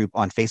Star Wars group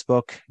on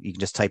Facebook. You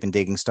can just type in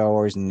Digging Star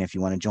Wars, and if you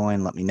want to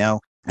join, let me know.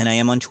 And I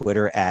am on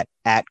Twitter at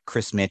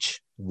Chris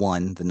Mitch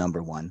 1, the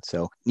number 1.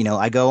 So, you know,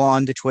 I go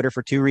on to Twitter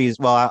for 2 reasons.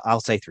 Well,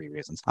 I'll say 3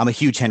 reasons. I'm a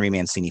huge Henry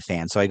Mancini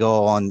fan, so I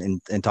go on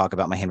and talk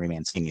about my Henry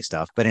Mancini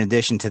stuff. But in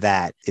addition to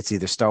that, it's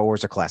either Star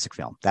Wars or classic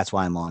film. That's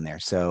why I'm on there.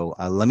 So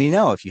let me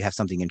know if you have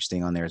something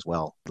interesting on there as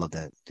well. I'd love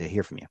to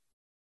hear from you.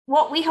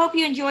 Well, we hope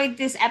you enjoyed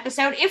this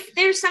episode. If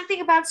there's something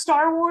about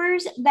Star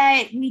Wars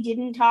that we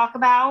didn't talk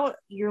about,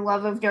 your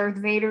love of Darth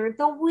Vader,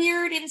 the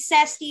weird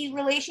incesty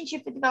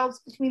relationship that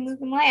develops between Luke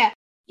and Leia,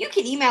 you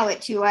can email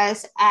it to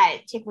us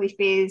at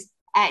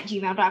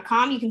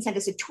ticklishbiz@gmail.com. You can send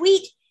us a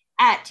tweet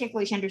at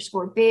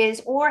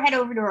ticklish_biz or head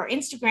over to our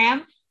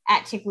Instagram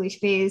at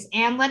ticklishbiz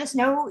and let us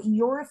know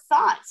your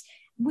thoughts.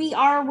 We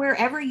are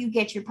wherever you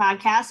get your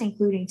podcasts,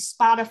 including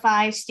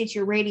Spotify,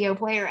 Stitcher Radio,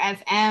 Player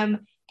FM,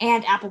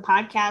 and Apple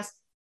Podcasts.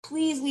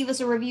 Please leave us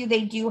a review.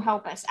 They do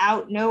help us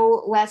out.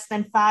 No less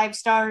than 5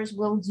 stars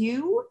will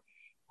do.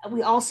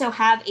 We also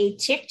have a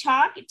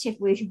TikTok,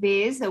 Ticklish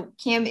Biz. So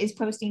Kim is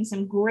posting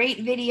some great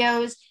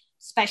videos,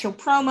 special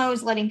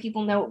promos, letting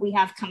people know what we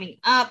have coming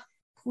up.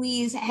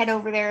 Please head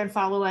over there and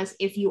follow us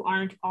if you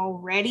aren't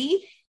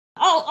already.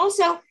 Oh,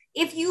 also,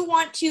 if you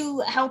want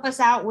to help us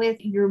out with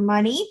your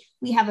money,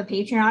 we have a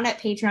Patreon at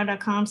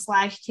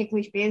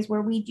patreon.com/ticklishbiz,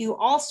 where we do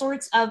all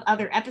sorts of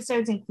other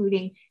episodes,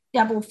 including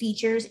double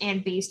features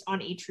and based on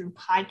a true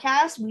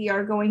podcast. We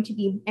are going to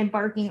be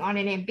embarking on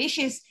an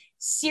ambitious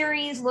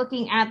series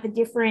looking at the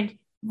different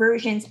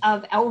versions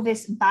of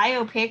Elvis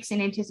biopics in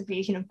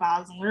anticipation of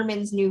Baz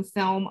Luhrmann's new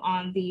film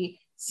on the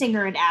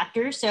singer and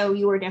actor. So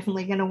you are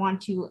definitely going to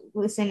want to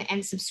listen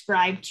and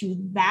subscribe to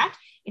that.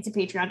 It's at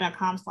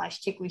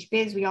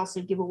patreon.com/ticklishbiz. We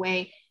also give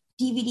away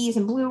DVDs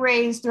and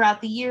Blu-rays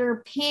throughout the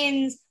year,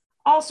 pins,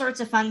 all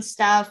sorts of fun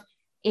stuff.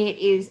 It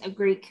is a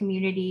great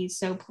community,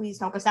 so please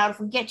help us out.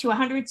 If we get to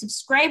 100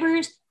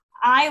 subscribers,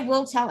 I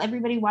will tell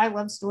everybody why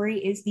Love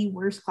Story is the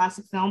worst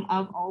classic film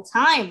of all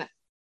time.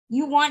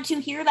 You want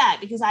to hear that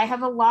because I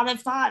have a lot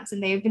of thoughts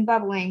and they have been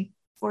bubbling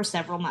for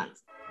several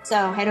months.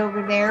 So head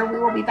over there. We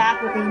will be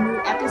back with a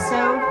new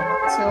episode